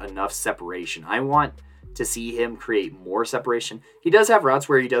create enough separation. I want to see him create more separation. He does have routes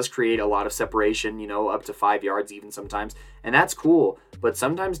where he does create a lot of separation, up to 5 yards even sometimes, and that's cool, but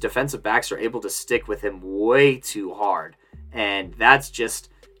sometimes defensive backs are able to stick with him way too hard, and that's just,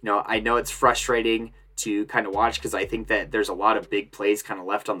 I know it's frustrating to kind of watch because I think that there's a lot of big plays kind of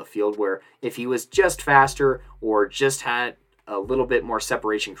left on the field where if he was just faster or just had a little bit more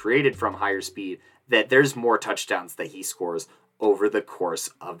separation created from higher speed, that there's more touchdowns that he scores over the course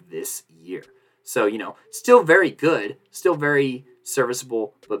of this year. So, still very good, still very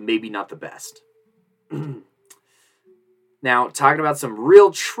serviceable, but maybe not the best. Now, talking about some real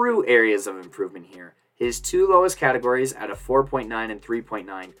true areas of improvement here. His two lowest categories at a 4.9 and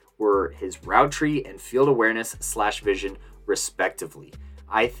 3.9 were his route tree and field awareness / vision, respectively.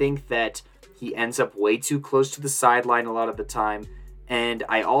 I think that he ends up way too close to the sideline a lot of the time. And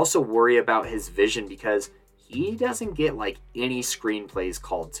I also worry about his vision because he doesn't get any screen plays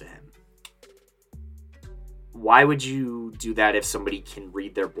called to him. Why would you do that if somebody can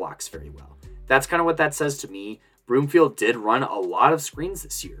read their blocks very well? That's kind of what that says to me. Broomfield did run a lot of screens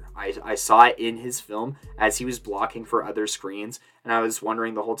this year. I saw it in his film as he was blocking for other screens, and I was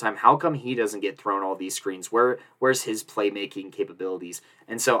wondering the whole time, how come he doesn't get thrown all these screens? Where's his playmaking capabilities?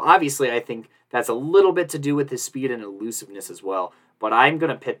 And so obviously I think that's a little bit to do with his speed and elusiveness as well, but I'm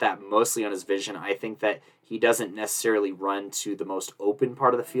going to pit that mostly on his vision. I think that he doesn't necessarily run to the most open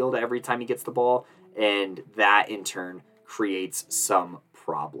part of the field every time he gets the ball, and that in turn creates some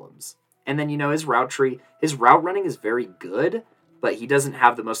problems. And then, his route tree, his route running is very good, but he doesn't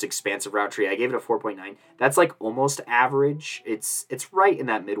have the most expansive route tree. I gave it a 4.9. That's almost average. It's right in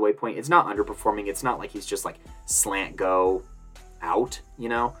that midway point. It's not underperforming. It's not like he's just slant go out,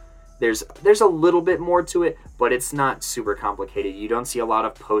 There's a little bit more to it, but it's not super complicated. You don't see a lot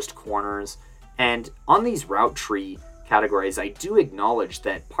of post corners. And on these route tree categories, I do acknowledge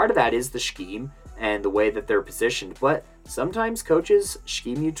that part of that is the scheme and the way that they're positioned, but sometimes coaches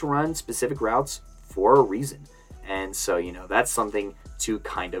scheme you to run specific routes for a reason. And so, that's something to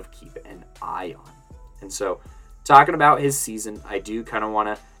kind of keep an eye on. And so, talking about his season, I do kind of want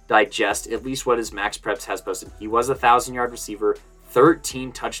to digest at least what his Max Preps has posted. He was a 1,000-yard receiver,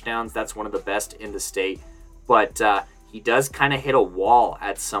 13 touchdowns. That's one of the best in the state. But he does kind of hit a wall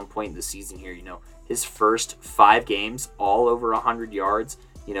at some point in the season here. His first 5 games, all over 100 yards.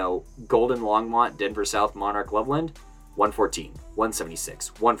 Golden Longmont, Denver South, Monarch Loveland, 114,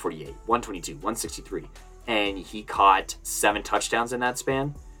 176, 148, 122, 163. And he caught 7 touchdowns in that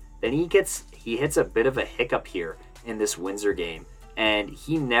span. Then he hits a bit of a hiccup here in this Windsor game. And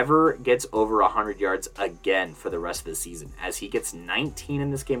he never gets over 100 yards again for the rest of the season, as he gets 19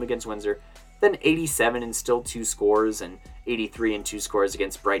 in this game against Windsor, then 87 and still 2 scores, and 83 and 2 scores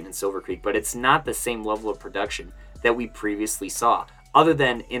against Brighton and Silver Creek. But it's not the same level of production that we previously saw, other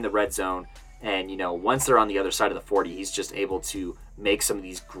than in the red zone. And, once they're on the other side of the 40, he's just able to make some of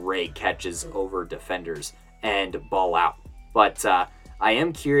these great catches over defenders and ball out. But I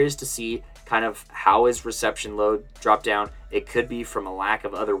am curious to see kind of how his reception load dropped down. It could be from a lack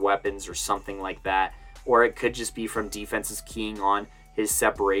of other weapons or something like that, or it could just be from defenses keying on his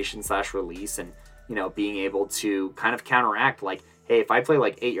separation/release and, being able to kind of counteract, like, hey, if I play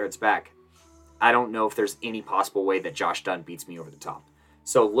like 8 yards back, I don't know if there's any possible way that Josh Dunn beats me over the top.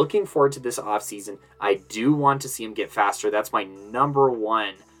 So looking forward to this offseason. I do want to see him get faster. That's my number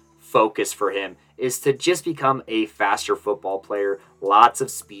one focus for him, is to just become a faster football player, lots of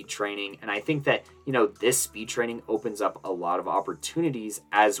speed training. And I think that, this speed training opens up a lot of opportunities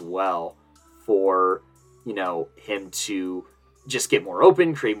as well for, him to just get more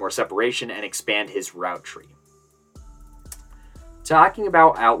open, create more separation, and expand his route tree. Talking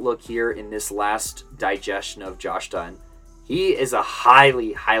about outlook here in this last digestion of Josh Dunn, he is a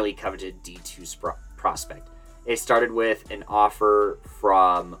highly, highly coveted D2 prospect. It started with an offer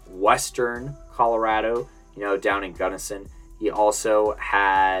from Western Colorado, down in Gunnison. He also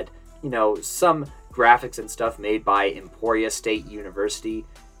had, some graphics and stuff made by Emporia State University.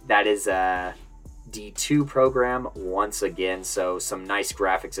 That is a D2 program once again, so some nice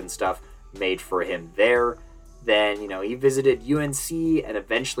graphics and stuff made for him there. Then, he visited UNC and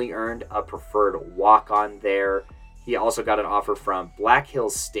eventually earned a preferred walk-on there. He also got an offer from Black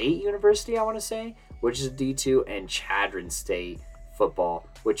Hills State University, I want to say, which is a D2, and Chadron State football,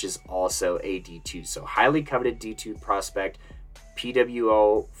 which is also a D2. So highly coveted D2 prospect,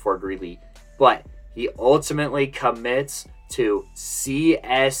 PWO for Greeley. But he ultimately commits to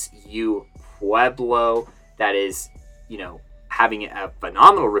CSU Pueblo. That is, having a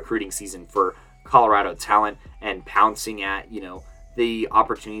phenomenal recruiting season for Colorado talent and pouncing at, the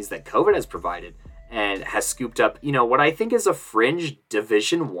opportunities that COVID has provided, and has scooped up, what I think is a fringe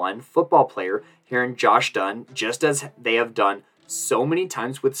Division I football player here in Josh Dunn, just as they have done so many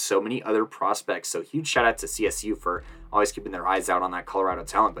times with so many other prospects. So huge shout out to CSU for always keeping their eyes out on that Colorado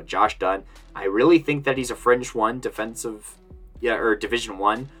talent. But Josh Dunn, I really think that he's a fringe one Division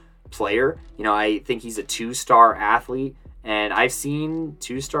I player. I think he's a 2-star athlete, and I've seen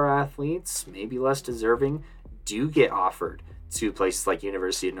 2-star athletes, maybe less deserving, do get offered to places like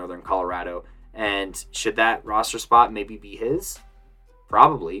University of Northern Colorado. And should that roster spot maybe be his?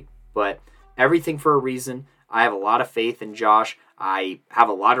 Probably, but everything for a reason. I have a lot of faith in Josh. I have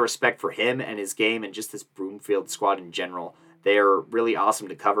a lot of respect for him and his game and just this Broomfield squad in general. They are really awesome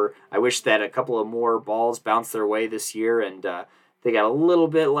to cover. I wish that a couple of more balls bounced their way this year, and they got a little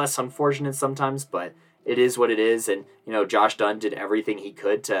bit less unfortunate sometimes, but it is what it is. And, Josh Dunn did everything he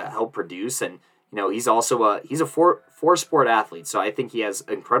could to help produce, and he's also a four-sport athlete, so I think he has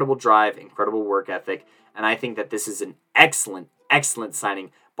incredible drive, incredible work ethic, and I think that this is an excellent, excellent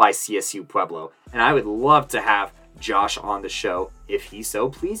signing by CSU Pueblo, and I would love to have Josh on the show if he so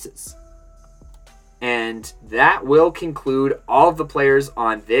pleases. And that will conclude all of the players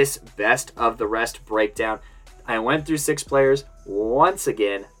on this Best of the Rest breakdown. I went through 6 players, once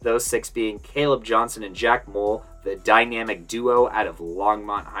again, those 6 being Caleb Johnson and Jack Mole, the dynamic duo out of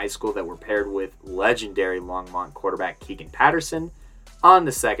Longmont High School that were paired with legendary Longmont quarterback Keegan Patterson. On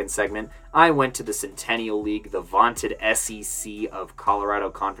the second segment, I went to the Centennial League, the vaunted SEC of Colorado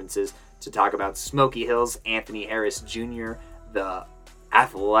conferences, to talk about Smoky Hill's Anthony Harris Jr., the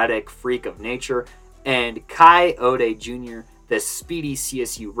athletic freak of nature, and Kai Ode Jr., the speedy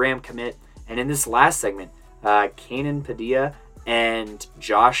CSU Ram commit. And in this last segment, Kanan Padilla and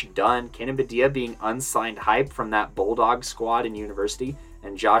Josh Dunn. Kanan Padilla being unsigned hype from that Bulldog squad in university,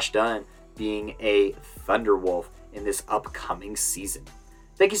 and Josh Dunn being a Thunderwolf in this upcoming season.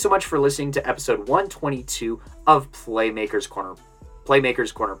 Thank you so much for listening to episode 122 of Playmakers Corner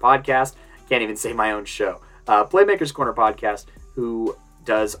podcast. Can't even say my own show. Playmakers Corner podcast, who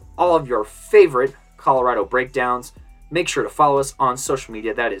does all of your favorite Colorado breakdowns. Make sure to follow us on social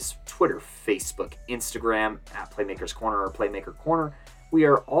media. That is Twitter, Facebook, Instagram at Playmakers Corner or Playmaker Corner. We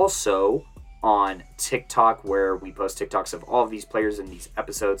are also on TikTok, where we post TikToks of all of these players in these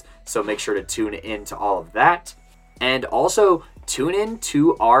episodes, so make sure to tune in to all of that. And also tune in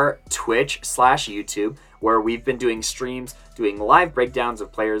to our Twitch/YouTube, where we've been doing streams, doing live breakdowns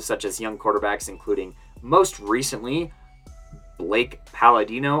of players such as young quarterbacks, including most recently Blake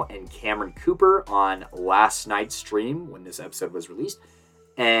Palladino and Cameron Cooper on last night's stream when this episode was released.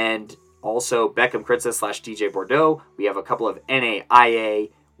 And also Beckham Kritza/DJ Bordeaux. We have a couple of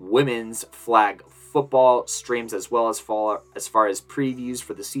NAIA women's flag football streams, as well as far as previews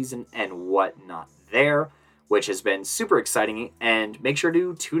for the season and whatnot there, which has been super exciting. And make sure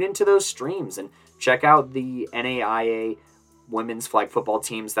to tune into those streams and check out the NAIA women's flag football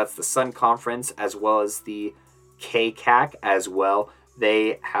teams. That's the Sun Conference, as well as the KCAC as well.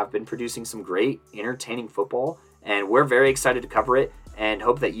 They have been producing some great, entertaining football, and we're very excited to cover it and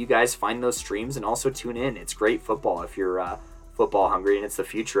hope that you guys find those streams and also tune in. It's great football if you're football hungry, and it's the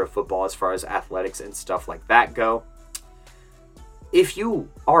future of football as far as athletics and stuff like that go. If you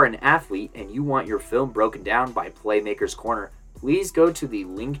are an athlete and you want your film broken down by Playmakers Corner, please go to the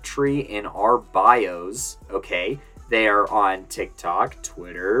link tree in our bios, okay? They are on TikTok,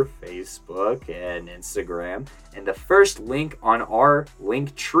 Twitter, Facebook, and Instagram. And the first link on our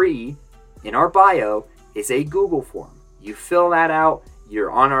link tree in our bio is a Google form. You fill that out,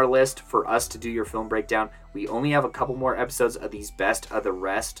 you're on our list for us to do your film breakdown. We only have a couple more episodes of these best of the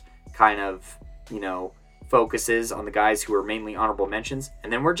rest kind of, focuses on the guys who are mainly honorable mentions.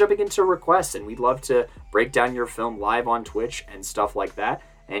 And then we're jumping into requests, and we'd love to break down your film live on Twitch and stuff like that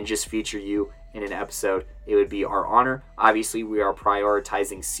and just feature you in an episode. It would be our honor. Obviously, we are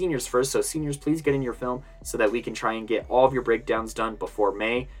prioritizing seniors first, so seniors, please get in your film so that we can try and get all of your breakdowns done before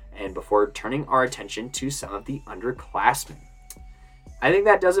May and before turning our attention to some of the underclassmen. I think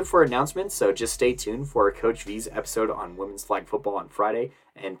that does it for announcements, so just stay tuned for Coach V's episode on women's flag football on Friday.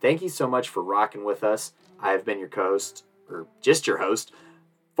 And thank you so much for rocking with us. I've been your co-host, or just your host,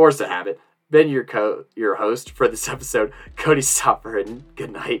 force to have it, been your host for this episode, Cody Stopper, and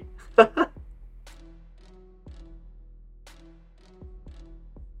good night.